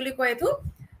কি বুলি কয় এটো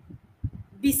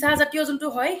বিছা জাতীয় যোনটো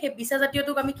হয় সেই বিছা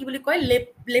জাতীয়টোক আমি কি বুলি কয়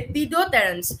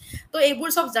লেপিডোটেৰেন্স তো এইবোৰ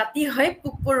সব জাতি হয়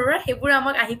পোক পৰুৱাৰ সেইবোৰ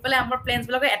আমাক আহি পেলাই আমাৰ প্লেন্টস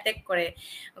বিলাকে এটেক কৰে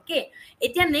ওকে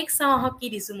এতিয়া নেক্সট চাওঁ আহক কি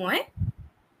দিছো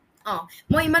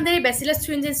মই ইমান দেৰি বেচিলাছ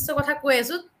থুইনজেনেচিছৰ কথা কৈ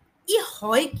আছো ই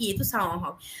হয় কি এটো চাওঁ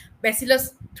আহক bacillus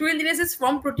থুইনজেনেচিছ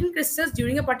form protein crystals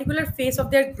during a particular phase of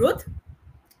their growth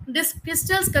these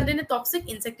crystals contain a toxic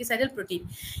insecticidal protein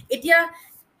এতিয়া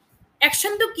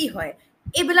অ্যাকশনটো কি হয়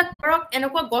এইবিলাক কৰক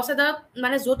এনেকুৱা গছ এটা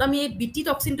মানে যত আমি এই BT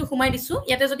টক্সিনটো খুমাই দিছো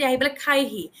ইয়াতে যদি আহি পেলাই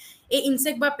খাইহি এই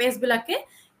ইনসেক্ট বা পেষ্ট বিলাকে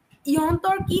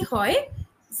ইহঁতৰ কি হয়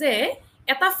যে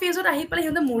এটা ফেজত আহি পেলাই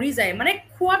ইহঁতে মৰি যায় মানে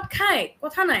খোৱাত খায়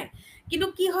কথা নাই কিন্তু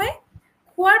কি হয়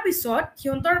খোৱাৰ পিছত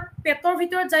সিহঁতৰ পেটৰ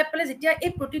ভিতৰত যাই পেলাই যেতিয়া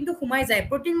এই প্ৰটিনটো খুমাই যায়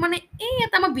প্ৰটিন মানে এই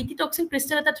এটা আমাৰ BT টক্সিন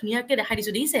ক্ৰিষ্টেল এটা ধুনিয়াকে দেখাই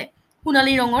দিছো দেখিছে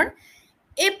সোণালী ৰঙৰ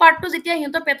এই পাৰ্টটো যেতিয়া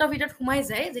সিহঁতৰ পেটৰ ভিতৰত খুমাই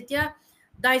যায় যেতিয়া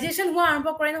ডাইজেশন হোৱা আৰম্ভ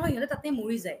কৰে নহয় সিহঁতে তাতে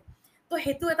মৰি যায় তো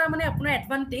হেতু এটা মানে আপোনাৰ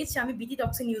এডভান্টেজ আমি BT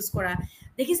টক্সিন ইউজ কৰা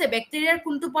দেখিছে ব্যাকটেৰিয়াৰ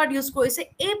কোনটো পাৰ্ট ইউজ কৰিছে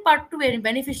এই পাৰ্টটো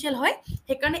বেনিফিশিয়াল হয়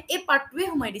সেইকাৰণে এই পাৰ্টটোৱে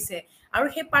সোমাই দিছে আৰু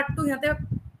সেই পাৰ্টটো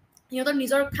সিহঁতৰ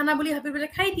নিজৰ খানা বুলি ভাবি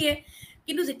পেলাই খাই দিয়ে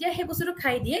কিন্তু যেতিয়া সেই বস্তুটো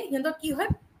খাই দিয়ে সিহঁতৰ কি হয়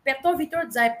পেটৰ ভিতৰত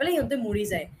যাই পেলাই সিহঁতে মৰি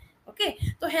যায় ওকে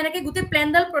তো হেনেকে গুটে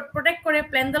প্লেনডাল প্ৰটেক্ট কৰে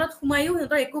প্লেনডালত সোমাইও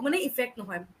সিহঁতৰ একো মানে ইফেক্ট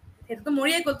নহয় হেতু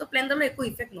মৰিয়ে গ'ল তো প্লেনডালৰ একো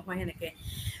ইফেক্ট নহয় হেনেকে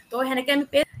তো হেনেকে আমি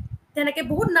তেনেকে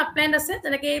বহুত না প্লেন্ট আছে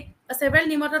তেনেকে several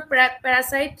nematode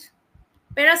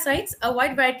parasites a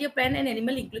wide variety of plant and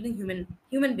animal including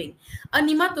human being a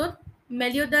nematode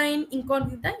Melodyne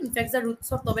incognita infects the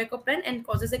roots of tobacco plant and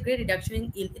causes a great reduction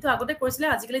in yield. Ito agote korisile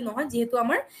ajikali nohoy jehetu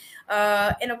amar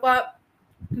enokwa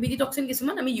bidi toxin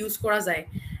কিছুমান আমি use কৰা যায়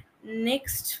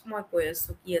next মই কৈ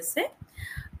আছোঁ কি আছে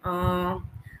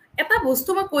এটা বস্তু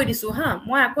মই কৈ দিছোঁ হা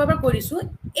মই আকৌ এবাৰ কৈ দিছোঁ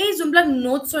এই যোনবিলাক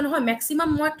নোটছ হয় নহয় মেক্সিমাম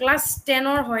মই ক্লাছ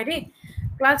 10ৰ হয় দেই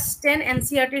ক্লাছ 10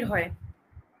 এনচিইআৰটিৰ হয়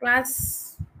ক্লাছ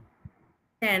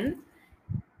 10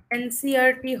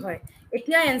 এনচিইআৰটি হয়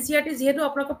এতিয়া এনচিইআৰটি যেহেতু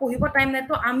আপোনালোকে পঢ়িব টাইম নাই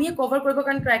তো আমি কভাৰ কৰিবৰ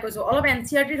কাৰণে ট্ৰাই কৰিছোঁ অলপ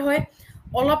এনচিইআৰটিৰ হয়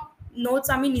অলপ নোটছ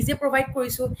আমি নিজে প্ৰভাইড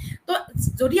কৰিছোঁ তো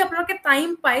যদি আপোনালোকে টাইম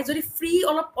পায় যদি ফ্ৰী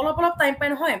অলপ টাইম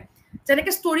পায় নহয়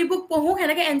যেনেকৈ ষ্টৰি বুক পঢ়োঁ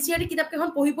সেনেকৈ এনচিইআৰটি কিতাপকেইখন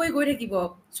পঢ়ি গৈ থাকিব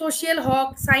ছ'চিয়েল হওক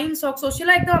ছায়েন্স হওক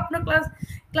ছ'চিয়েলৰ একদম আপোনাৰ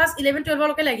ক্লাছ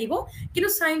 11-12লৈকে লাগিব কিন্তু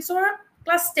ছায়েন্সৰ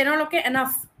ক্লাছ 10লৈকে এনাফ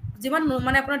যিমান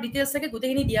মানে আপোনাৰ ডিটেইলছ চাগে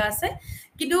গোটেইখিনি দিয়া আছে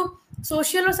কিন্তু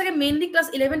ছ'চিয়েলৰ চাগে মেইনলি ক্লাছ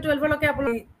 11-12লৈকে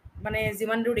আপুনি মানে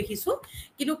যিমান দূৰ দেখিছোঁ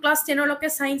কিন্তু ক্লাছ 10লৈকে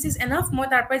ছায়েন্স ইজ এনাফ মই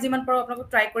তাৰ পৰাই যিমান পাৰোঁ আপোনালোকক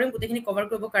ট্ৰাই কৰিম গোটেইখিনি কভাৰ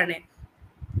কৰিবৰ কাৰণে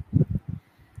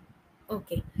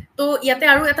ওকে তো ইয়াতে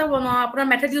আৰু এটা আপোনাৰ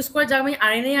মেথড ইউজ কৰে যাক আমি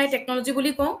RNAi টেকনলজি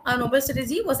বুলি কওঁ আৰু Nobel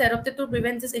strategy was adopted two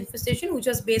prevent this ইনফেষ্টেশ্যন which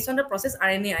was based on the process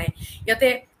RNAi ইয়াতে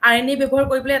RNA ব্যৱহাৰ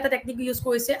কৰিবলৈ এটা টেকনিক ইউজ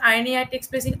কৰিছে RNAi tax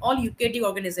place in all ইউকেৰিঅটিক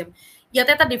organism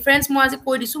ইয়াতে এটা ডিফাৰেঞ্চ মই আজি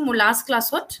কৈ দিছোঁ মোৰ লাষ্ট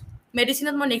ক্লাছত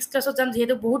মেডিচিনত মই নেক্সট ক্লাছত যাম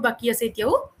যিহেতু বহুত বাকী আছে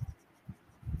এতিয়াও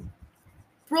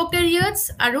প্ৰকেৰিয়টছ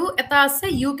আৰু এটা আছে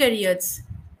ইউকেৰিয়টছ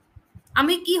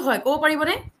আমি কি হয় ক'ব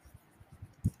পাৰিবনে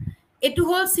এইটো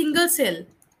হ'ল ছিংগল চেল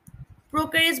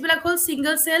প্ৰকেৰিয়টছবিলাক হ'ল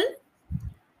ছিংগল চেল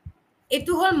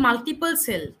এইটো হ'ল মাল্টিপল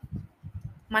চেল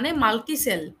মানে মাল্টি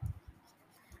চেল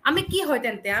আমি কি হয়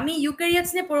তেন্তে আমি ইউকেৰিয়টছ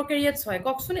নে প্ৰকেৰিয়টছ হয়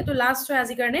কওকচোন এইটো লাষ্ট হয়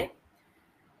আজিৰ কাৰণে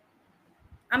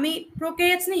আমি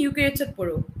প্ৰকেৰিয়টছ নে ইউকেৰিয়টছত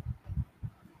পঢ়োঁ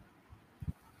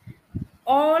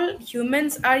all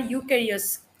humans are eukaryotes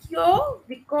কিয়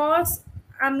বিকজ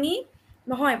আমি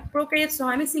নহয় প্ৰকেৰিয়টছ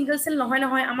নহয় আমি ছিংগল চেল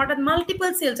নহয় আমাৰ তাত মাল্টিপল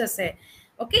চেলছ আছে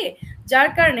ওকে যাৰ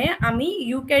কাৰণে আমি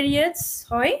ইউকেৰিয়টছ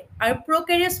হয় আৰু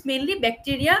প্ৰকেৰিয়টছ মেইনলি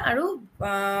বেক্টেৰিয়া আৰু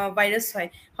ভাইৰাছ হয়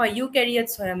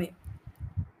ইউকেৰিয়টছ হয় আমি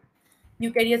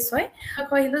ইউকেৰিয়টছ হয়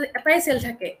কিন্তু এটাই চেল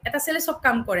থাকে এটা চেলে চব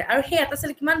কাম কৰে আৰু সেই এটা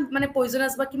চেল কিমান মানে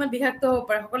পয়জনাছ বা কিমান বিষাক্ত হ'ব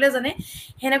পাৰে সকলোৱে জানে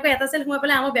সেনেকৈ এটা চেল সোমাই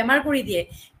পেলাই আমাক বেমাৰ কৰি দিয়ে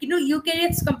কিন্তু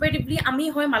ইউকেৰিয়টছ কম্পেৰেটিভলি আমি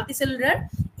হয় মাল্টি চেলুলাৰ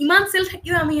ইমান চেল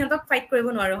থাকিও আমি সিহঁতক ফাইট কৰিব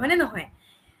নোৱাৰোঁ হয়নে নহয়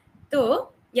তো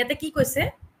ইয়াতে কি কৈছে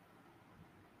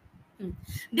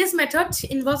This method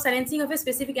involves silencing of a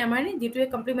specific mRNA due to a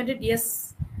complementary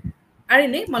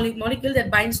RNA molecule that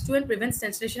binds to and prevents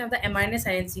translation of the mRNA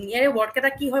silencing. ইয়াৰে word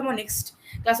কেইটা কি হয় মই নেক্সট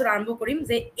ক্লাছত আৰম্ভ কৰিম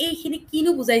যে এইখিনি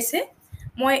কিনো বুজাইছে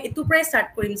মই এইটো পৰাই ষ্টাৰ্ট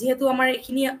কৰিম যিহেতু আমাৰ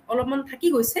এইখিনি অলপমান থাকি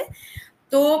গৈছে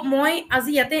তো মই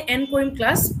আজি ইয়াতে এণ্ড কৰিম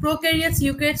ক্লাছ প্ৰকেৰিয়টছ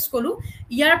ইউকেৰিয়টছ ক'লোঁ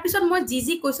ইয়াৰ পিছত মই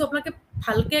যি কৈছোঁ আপোনালোকে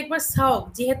ভালকৈ একবাৰ চাওক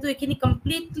যিহেতু এইখিনি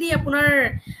কমপ্লিটলি আপোনাৰ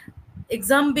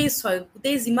এক্সাম বেছ হয়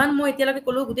গোটেই যিমান মই এতিয়ালৈকে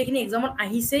ক'লোঁ গোটেইখিনি এক্সামত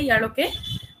আহিছে ইয়াৰলৈকে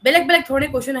বেলেগ ধৰণে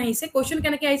কুৱেশ্যন আহিছে কুৱেশ্যন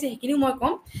কেনেকৈ আহিছে সেইখিনিও মই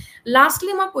ক'ম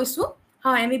লাষ্টলি মই কৈছোঁ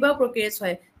হা এমিবাও প্ৰকেৰিয়টছ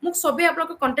হয় মোক চবেই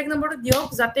আপোনালোকৰ কণ্টেক্ট নম্বৰটো দিয়ক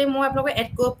যাতে মই আপোনালোকক এড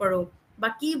কৰিব পাৰোঁ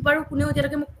বাকী বাৰু কোনেও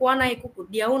এতিয়ালৈকে মোক কোৱা নাই একো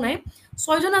দিয়াও নাই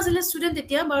 6জন আছিলে ষ্টুডেণ্ট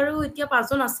এতিয়া বাৰু এতিয়া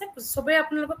 5জন আছে চবেই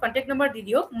আপোনালোকৰ কণ্টেক্ট নম্বৰ দি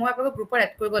দিয়ক মই আপোনালোকক গ্ৰুপত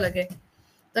এড কৰিব লাগে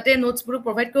যাতে নোটছবোৰ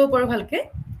প্ৰভাইড কৰিব পাৰোঁ ভালকৈ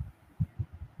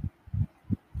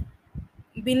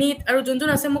বিনীত আৰু যোনজন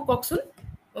আছে মোক কওকচোন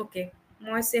ওকে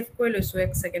মই ছেভ কৰি লৈছোঁ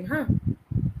এক ছেকেণ্ড হা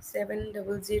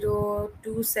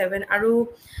 70027 আৰু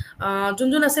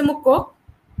যোনজন আছে মোক কওক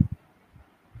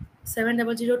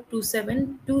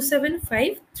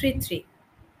 70027275533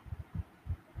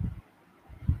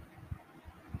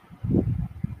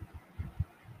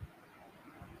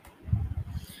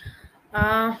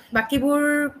 বাকীবোৰ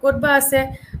ক'ত বা আছে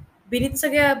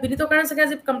বিনীতৰ কাৰণে চাগে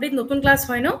আজি কমপ্লিট নতুন ক্লাছ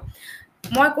হয় ন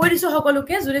মই কৈ দিছোঁ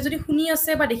সকলোকে যদি শুনি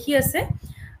আছে বা দেখি আছে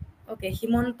ওকে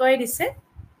হিমন্তই দিছে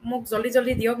মোক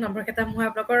জলদি দিয়ক নম্বৰকেইটা মই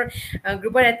আপোনালোকৰ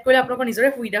গ্ৰুপত এড কৰিলে আপোনালোকৰ নিজৰে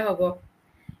সুবিধা হ'ব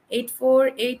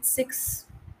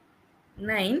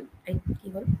 84869 কি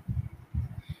হ'ল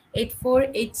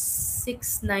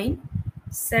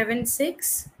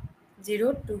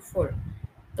 8486976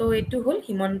 তো এইটো হ'ল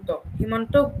হিমন্ত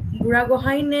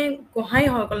বুঢ়াগোহাঁই নে গোহাঁই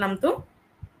হয় অকল নামটো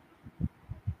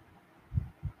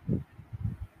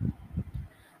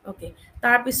ওকে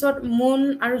তাৰপিছত মুন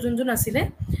আৰু যোনজন আছিলে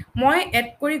মই এড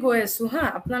কৰি গৈ আছোঁ হা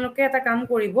আপোনালোকে এটা কাম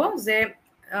কৰিব যে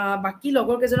বাকী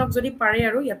লগৰ কেইজনক যদি পাৰে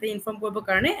আৰু ইয়াতে ইনফৰ্ম কৰিবৰ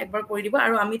কাৰণে একবাৰ কৰি দিব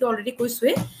আৰু আমিতো অলৰেডি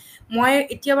কৈছোঁৱেই মই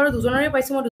এতিয়া বাৰু দুজনৰে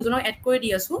পাইছোঁ মই দুজনক এড কৰি দি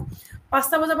আছোঁ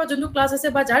 5টা বজাৰ পৰা যোনটো ক্লাছ আছে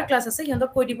বা যাৰ ক্লাছ আছে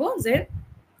সিহঁতক কৈ দিব যে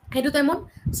সেইটো টাইমত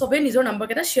চবেই নিজৰ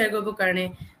নম্বৰকেইটা শ্বেয়াৰ কৰিবৰ কাৰণে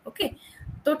ওকে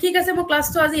তো ঠিক আছে মোৰ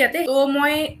ক্লাছটো আজি ইয়াতে তো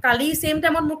মই কালি সেম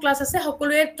টাইমত মোৰ ক্লাছ আছে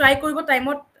সকলোৱে ট্ৰাই কৰিব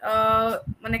টাইমত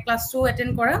মানে ক্লাছটো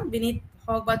এটেন্ড কৰা বিনিত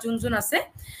হওক বা যোন যোন আছে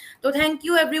তো থ্যাংক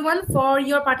ইউ এভৰিওয়ান ফৰ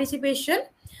ইয়োৰ পাৰ্টিচিপেশন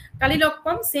কালি লগ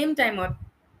পাম সেম টাইমত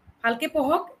ভালকে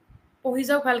পঢ়ক পঢ়ি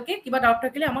যাওক ভালকে কিবা ডাউট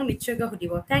থাকিলে আমাক নিশ্চয়কৈ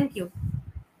সুধিব থ্যাংক ইউ